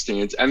 interesting.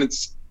 It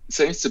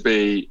seems to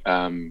be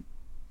a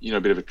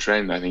bit of a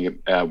trend, I think,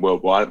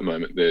 worldwide at the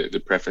moment,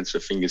 the preference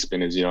for finger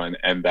spinners,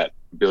 and that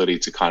ability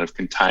to kind of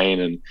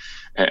contain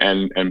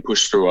and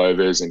push through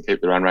overs and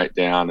keep the run rate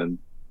down. And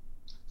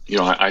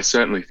I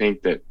certainly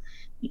think that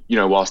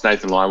whilst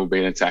Nathan Lyon will be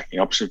an attacking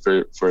option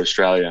for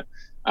Australia,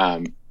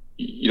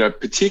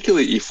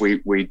 particularly if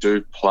we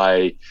do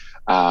play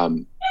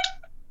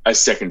a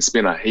second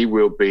spinner, he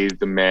will be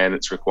the man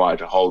that's required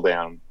to hold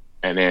down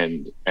an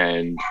end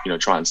and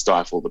try and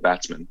stifle the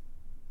batsman.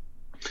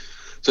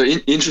 So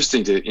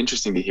interesting to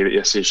hear that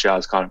Yasir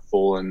Shah's kind of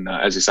fallen,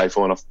 as you say,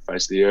 fallen off the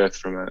face of the earth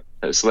from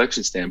a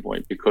selection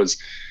standpoint, because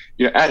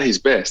at his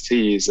best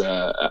he is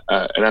an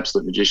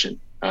absolute magician,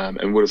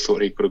 and would have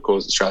thought he could have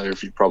caused Australia a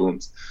few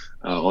problems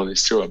on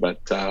this tour.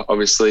 But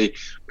obviously,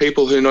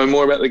 people who know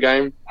more about the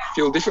game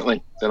feel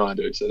differently than I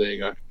do. So there you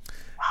go.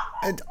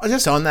 And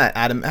just on that,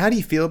 Adam, how do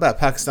you feel about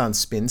Pakistan's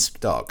spin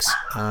stocks?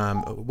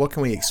 What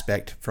can we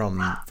expect from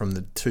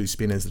the two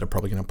spinners that are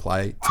probably going to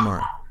play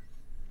tomorrow?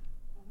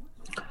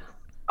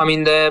 I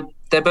mean, they're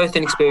both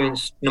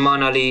inexperienced.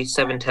 Nouman Ali,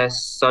 7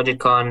 tests. Sajid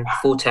Khan,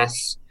 4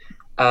 tests.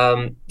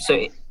 So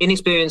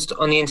inexperienced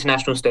on the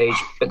international stage,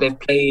 but they've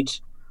played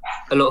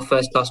a lot of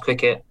first-class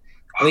cricket.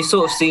 And we've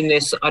sort of seen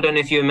this. I don't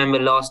know if you remember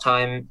last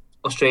time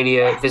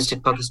Australia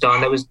visited Pakistan.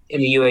 That was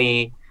in the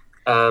UAE.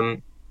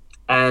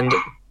 And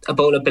a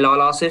bowler, Bilal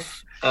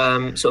Asif,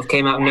 sort of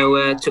came out of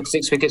nowhere, took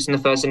 6 wickets in the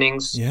first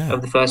innings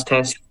of the first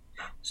test.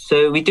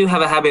 So we do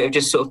have a habit of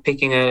just sort of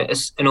picking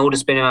an older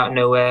spinner out of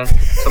nowhere,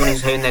 someone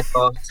who's honed their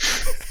craft.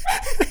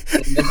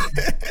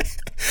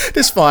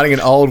 Just finding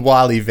an old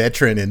wily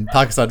veteran in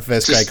Pakistan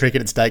first grade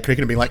cricket and state cricket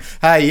and being like,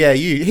 hey, yeah,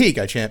 here you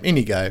go, champ, in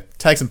you go.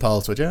 Take some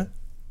polls, would you?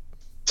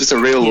 Just a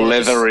real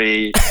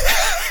leathery...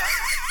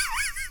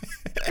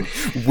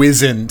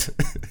 wizened.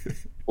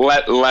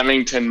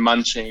 Lamington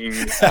munching,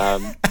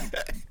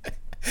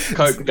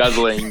 Coke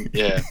guzzling,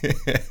 yeah.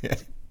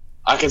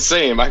 I can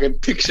see him. I can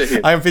picture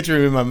him. I can picture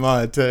him in my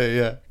mind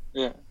too.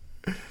 Yeah.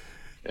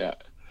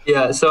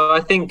 So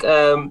I think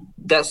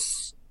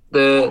that's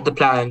the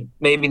plan.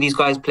 Maybe these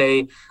guys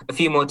play a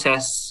few more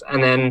tests,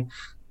 and then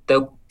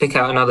they'll pick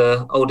out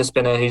another older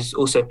spinner who's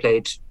also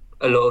played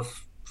a lot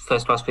of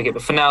first-class cricket.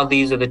 But for now,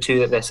 these are the 2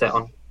 that they're set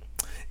on.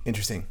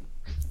 Interesting.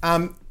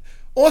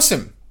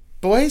 Awesome,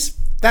 boys.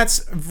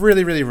 That's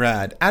really, really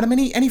rad. Adam,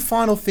 any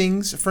final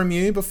things from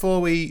you before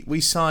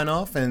we sign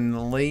off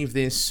and leave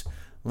this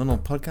little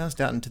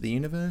podcast out into the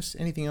universe?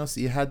 Anything else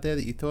that you had there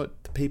that you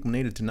thought the people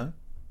needed to know?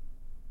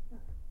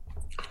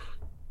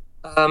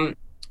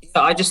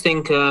 I just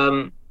think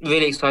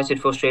really excited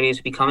for Australia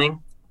to be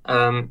coming,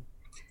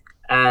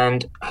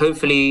 and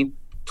hopefully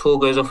tour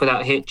goes off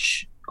without a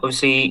hitch.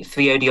 Obviously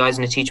 3 ODIs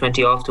and a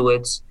T20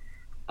 afterwards,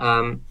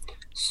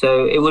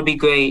 so it would be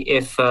great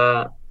if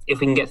we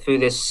can get through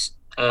this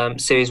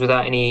series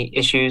without any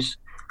issues.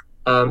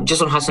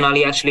 Just on Hassan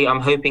Ali, actually, I'm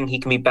hoping he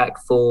can be back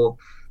for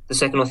the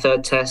 2nd or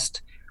 3rd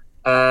test.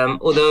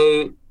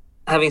 Although,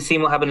 having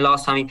seen what happened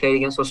last time he played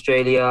against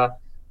Australia,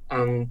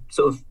 and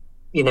sort of,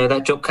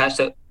 that drop catch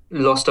that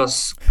lost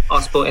us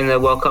our spot in the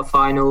World Cup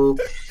final.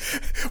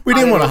 We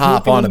didn't want to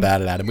harp on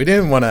about it, Adam. We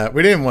didn't want to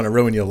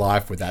ruin your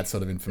life with that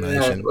sort of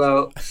information.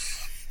 Yeah,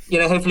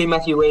 well, hopefully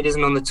Matthew Wade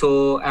isn't on the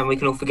tour and we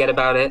can all forget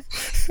about it.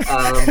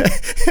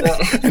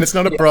 And it's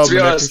not a problem.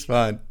 It's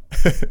fine.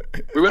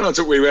 we went on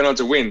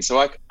to win, so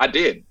I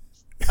did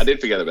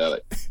forget about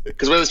it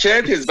because we're the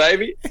champions,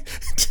 baby.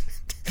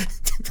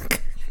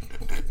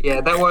 Yeah,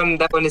 that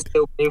one is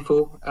still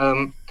painful.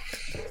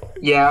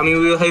 Yeah, I mean,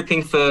 we were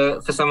hoping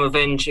for some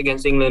revenge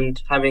against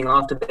England,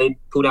 after they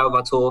pulled out of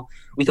our tour.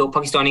 We thought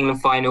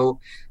Pakistan-England final,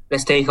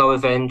 let's take our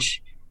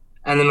revenge.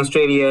 And then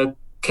Australia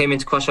came in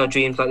to crush our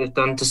dreams like they've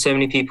done to so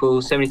many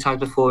people, so many times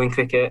before in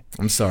cricket.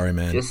 I'm sorry,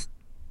 man.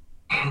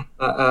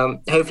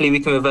 Hopefully we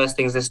can reverse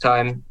things this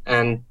time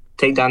and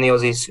take down the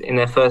Aussies in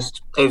their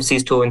first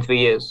overseas tour in 3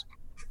 years.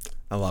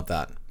 I love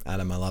that,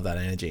 Adam. I love that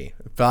energy.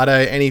 Bardo,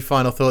 any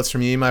final thoughts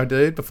from you, my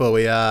dude, before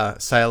we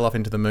sail off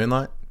into the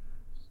moonlight?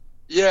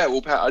 Yeah,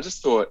 well, Pat, I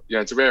just thought,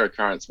 it's a rare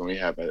occurrence when we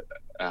have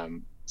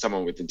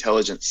someone with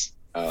intelligence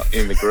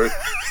in the group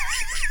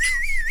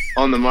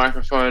on the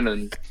microphone.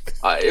 And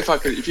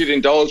if you'd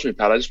indulge me,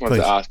 Pat, I just wanted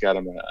to ask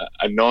Adam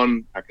a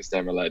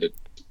non-Pakistan related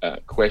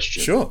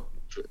question. Sure.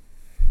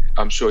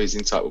 I'm sure his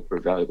insight will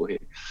prove valuable here.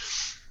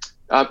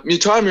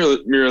 Mutai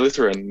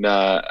Muralitharan,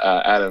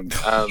 Adam,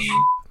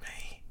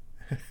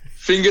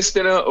 finger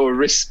spinner or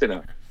wrist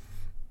spinner?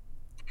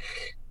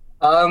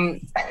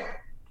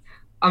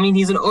 I mean,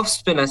 he's an off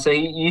spinner, so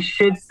you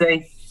should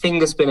say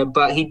finger spinner,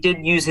 but he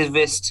did use his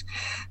wrist.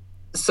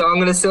 So I'm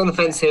going to sit on the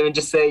fence here and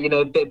just say,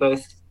 a bit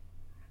both.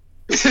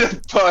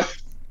 Both.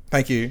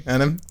 Thank you,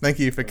 Adam. Thank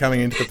you for coming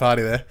into the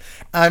party there.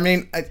 I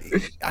mean,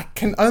 I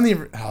can only...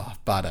 Oh,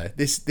 Bardo,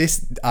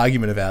 this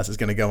argument of ours is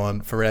going to go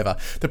on forever.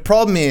 The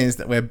problem is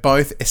that we're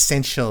both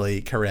essentially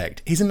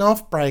correct. He's an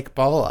off-break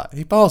bowler.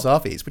 He bowls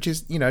offies, which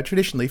is,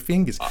 traditionally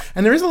fingers.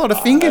 And there is a lot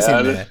of fingers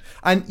in there.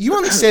 And you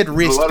only said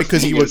wrist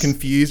because you were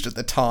confused at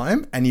the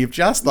time, and you've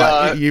just,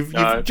 you've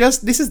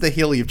just... This is the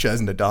hill you've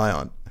chosen to die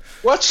on.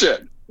 Watch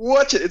it.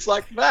 It's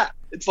like that.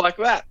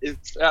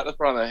 It's out the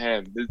front of the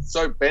hand. It's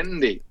so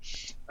bendy.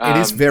 It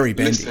is very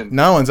bendy. Listen,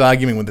 no one's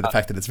arguing with the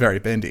fact that it's very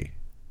bendy.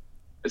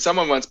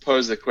 Someone once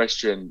posed a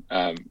question.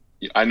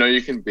 I know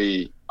you can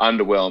be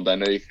underwhelmed. I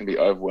know you can be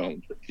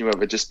overwhelmed. But can you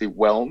ever just be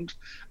whelmed?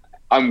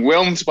 I'm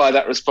whelmed by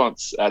that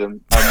response,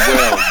 Adam. I'm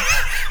whelmed.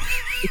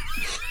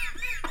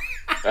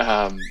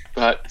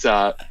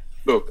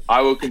 Look,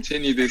 I will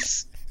continue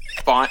this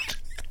fight.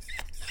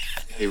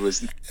 He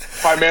was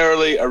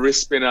primarily a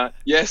wrist spinner.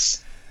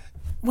 Yes.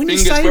 When you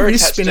say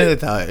wrist spinner,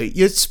 though,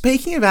 you're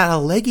speaking about a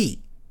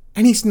leggy,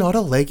 and he's not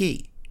a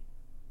leggy.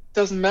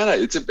 Doesn't matter.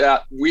 It's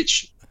about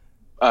which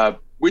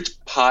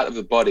part of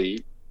the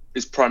body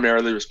is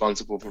primarily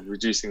responsible for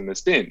reducing the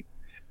spin.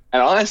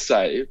 And I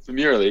say, for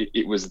Murali,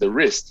 it was the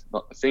wrist,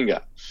 not the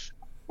finger.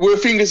 Were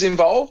fingers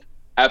involved?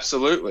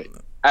 Absolutely.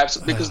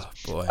 Because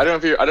I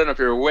don't know if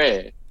you're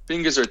aware,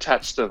 fingers are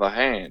attached to the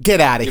hand. Get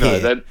out of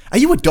here. Are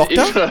you a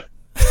doctor?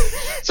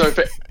 So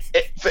for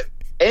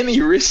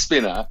any wrist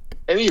spinner,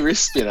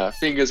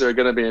 fingers are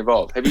going to be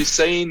involved. Have you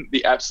seen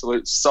the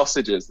absolute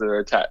sausages that are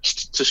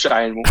attached to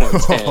Shane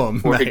Warne's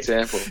hand, for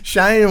example?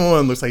 Shane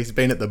Warne looks like he's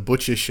been at the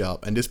butcher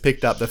shop and just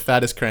picked up the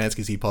fattest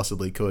Kranskis he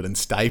possibly could and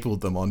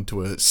stapled them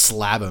onto a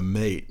slab of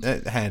meat.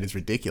 That hand is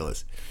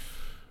ridiculous.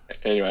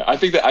 Anyway, I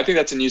think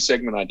that's a new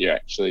segment idea,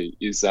 actually,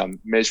 is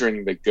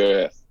measuring the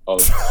girth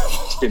of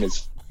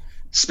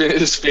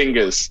spinners'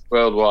 fingers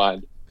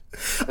worldwide.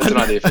 That's an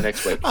idea for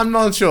next week. I'm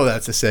not sure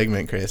that's a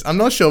segment, Chris. I'm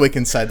not sure we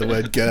can say the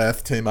word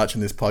girth too much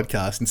in this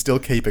podcast and still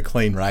keep a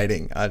clean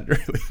rating.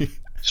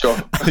 Sure.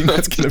 I think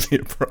that's going to be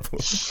a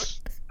problem.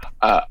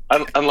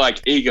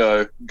 Unlike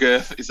ego,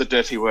 girth is a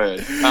dirty word.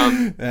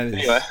 That is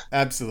anyway.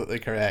 Absolutely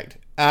correct.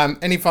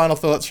 Any final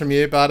thoughts from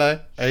you, Bardo?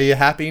 Are you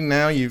happy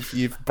now?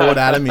 You've brought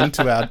Adam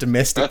into our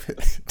domestic.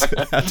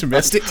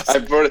 I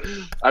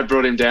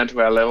brought him down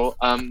to our level.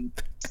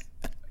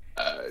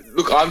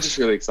 Look, I'm just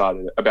really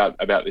excited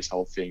about this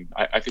whole thing.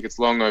 I think it's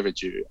long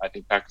overdue. I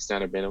think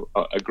Pakistan have been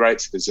a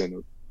great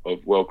citizen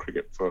of world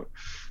cricket for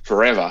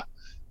forever,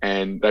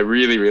 and they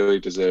really, really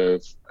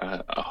deserve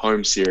a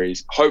home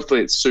series.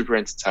 Hopefully, it's super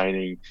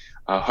entertaining.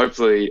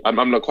 Hopefully,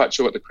 I'm not quite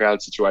sure what the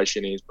crowd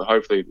situation is, but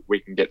hopefully we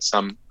can get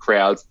some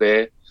crowds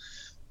there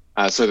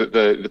so that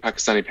the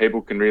Pakistani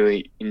people can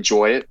really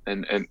enjoy it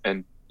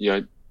and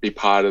be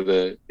part of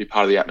the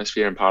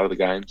atmosphere and part of the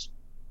games.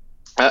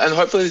 And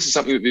hopefully this is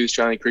something that the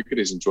Australian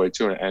cricketers enjoy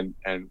too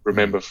and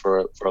remember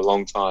for a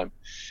long time.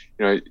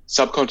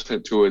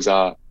 Subcontinent tours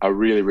are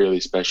really,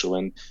 really special.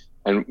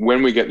 And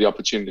when we get the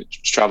opportunity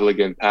to travel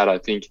again, Pat, I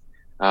think,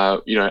 a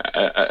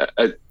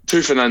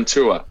two for none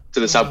tour to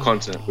the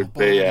subcontinent would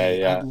be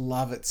I'd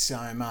love it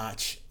so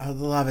much. I'd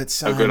love it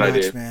so much,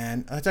 idea.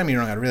 Man. Don't get me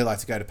wrong, I'd really like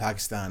to go to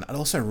Pakistan. I'd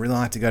also really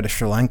like to go to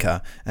Sri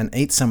Lanka and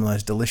eat some of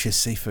those delicious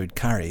seafood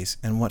curries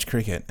and watch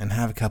cricket and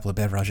have a couple of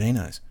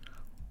beveraginos.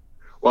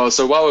 Well,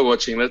 so while we're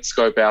watching, let's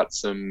scope out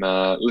some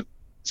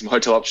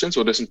hotel options.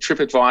 We'll do some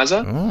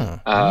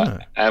TripAdvisor,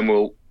 and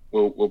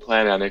we'll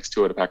plan our next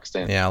tour to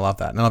Pakistan. Yeah, I love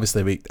that. And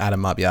obviously, Adam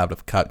might be able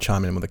to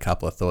chime in with a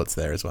couple of thoughts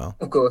there as well.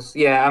 Of course,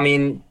 yeah. I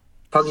mean,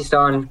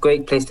 Pakistan,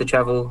 great place to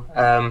travel.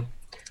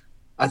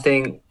 I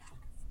think,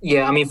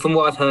 from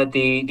what I've heard,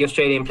 the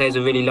Australian players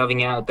are really loving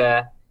it out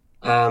there.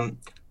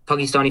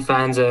 Pakistani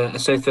fans are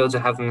so thrilled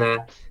to have them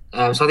there.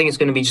 So I think it's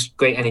going to be just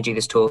great energy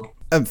this tour.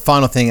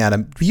 Final thing,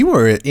 Adam. You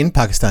were in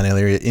Pakistan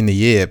earlier in the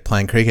year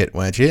playing cricket,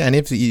 weren't you? And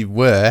if you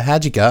were,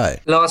 how'd you go?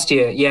 Last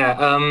year, yeah.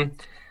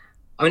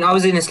 I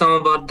was in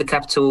Islamabad, the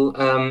capital,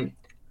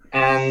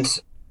 and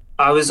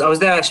I was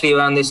there actually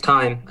around this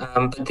time.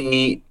 But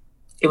it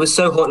was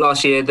so hot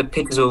last year. The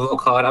pitches were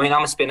rock hard. I mean,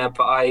 I'm a spinner,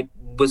 but I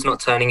was not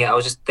turning it. I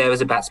was just there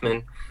as a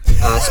batsman.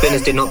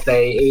 Spinners did not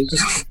play.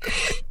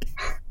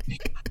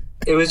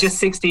 It was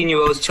just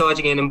 16-year-olds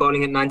charging in and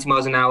bowling at 90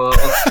 miles an hour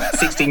off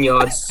 16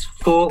 yards,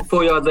 4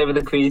 yards over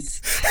the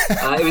crease.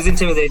 It was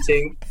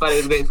intimidating, but it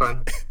was great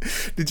fun.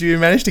 Did you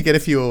manage to get a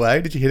few away?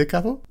 Did you hit a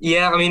couple?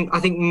 Yeah, I mean, I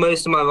think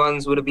most of my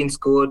runs would have been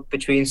scored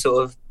between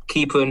sort of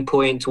keeper and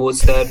point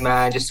towards third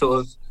man, just sort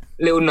of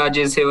little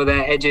nudges here or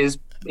there, edges.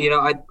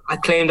 I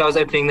claimed I was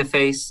opening the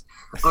face.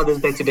 Others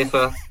beg to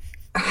differ.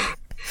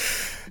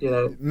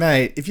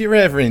 Mate, if you're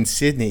ever in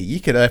Sydney, you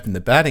could open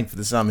the batting for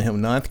the Summerhill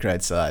 9th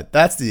grade side.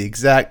 That's the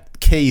exact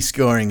key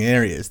scoring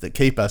areas that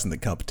keep us in the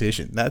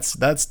competition. That's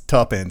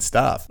top end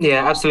stuff.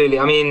 Yeah, absolutely.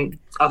 I mean,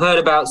 I've heard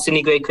about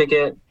Sydney grade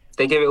cricket.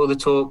 They give it all the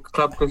talk.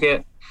 Club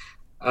cricket.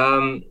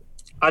 I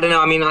don't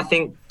know. I mean, I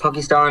think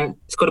Pakistan,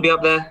 it's got to be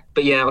up there.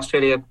 But yeah,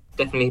 Australia,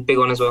 definitely big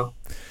one as well.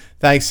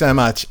 Thanks so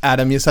much,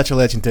 Adam. You're such a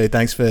legend too.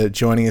 Thanks for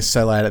joining us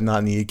so late at night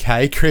in the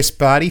UK. Chris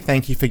Barty,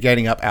 thank you for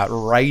getting up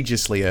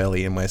outrageously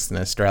early in Western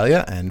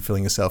Australia and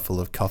filling yourself full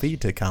of coffee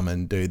to come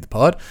and do the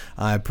pod.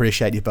 I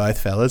appreciate you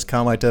both, fellas.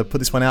 Can't wait to put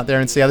this one out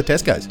there and see how the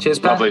test goes. Cheers,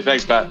 Pat. Lovely.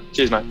 Thanks, Pat.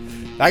 Cheers, mate.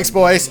 Thanks,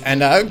 boys.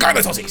 And go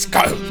the Aussies.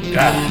 Go.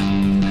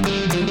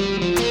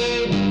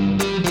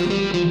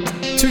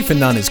 Two for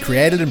None is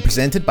created and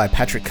presented by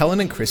Patrick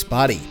Cullen and Chris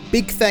Barty.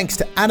 Big thanks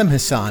to Adam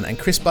Hassan and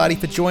Chris Barty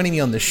for joining me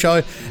on the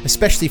show,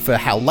 especially for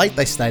how late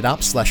they stayed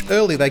up /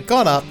 early they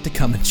got up to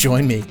come and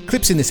join me.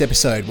 Clips in this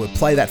episode were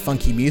Play That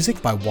Funky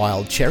Music by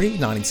Wild Cherry,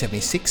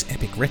 1976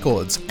 Epic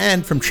Records,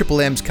 and from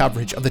Triple M's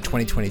coverage of the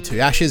 2022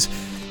 Ashes,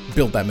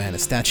 Build That Man a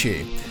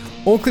Statue.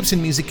 All clips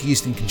and music are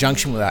used in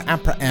conjunction with our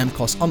APRA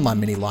AMCOS online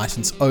mini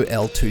license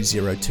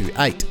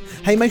OL2028.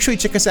 Hey, make sure you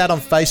check us out on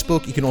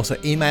Facebook. You can also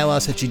email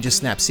us at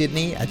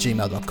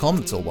gingersnapsydney@gmail.com.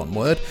 It's all one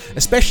word.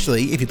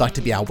 Especially if you'd like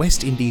to be our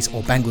West Indies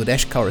or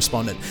Bangladesh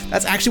correspondent.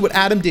 That's actually what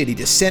Adam did. He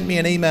just sent me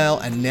an email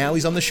and now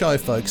he's on the show,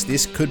 folks.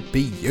 This could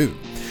be you.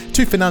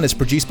 Two for None is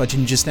produced by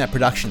Ginger Snap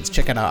Productions.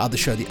 Check out our other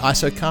show, The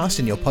ISOcast,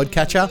 in your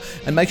podcatcher,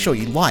 and make sure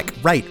you like,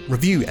 rate,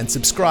 review, and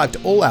subscribe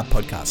to all our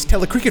podcasts.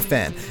 Tell a cricket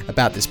fan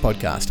about this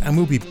podcast, and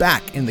we'll be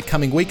back in the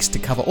coming weeks to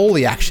cover all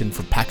the action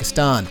from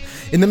Pakistan.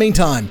 In the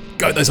meantime,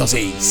 go those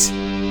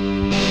Aussies!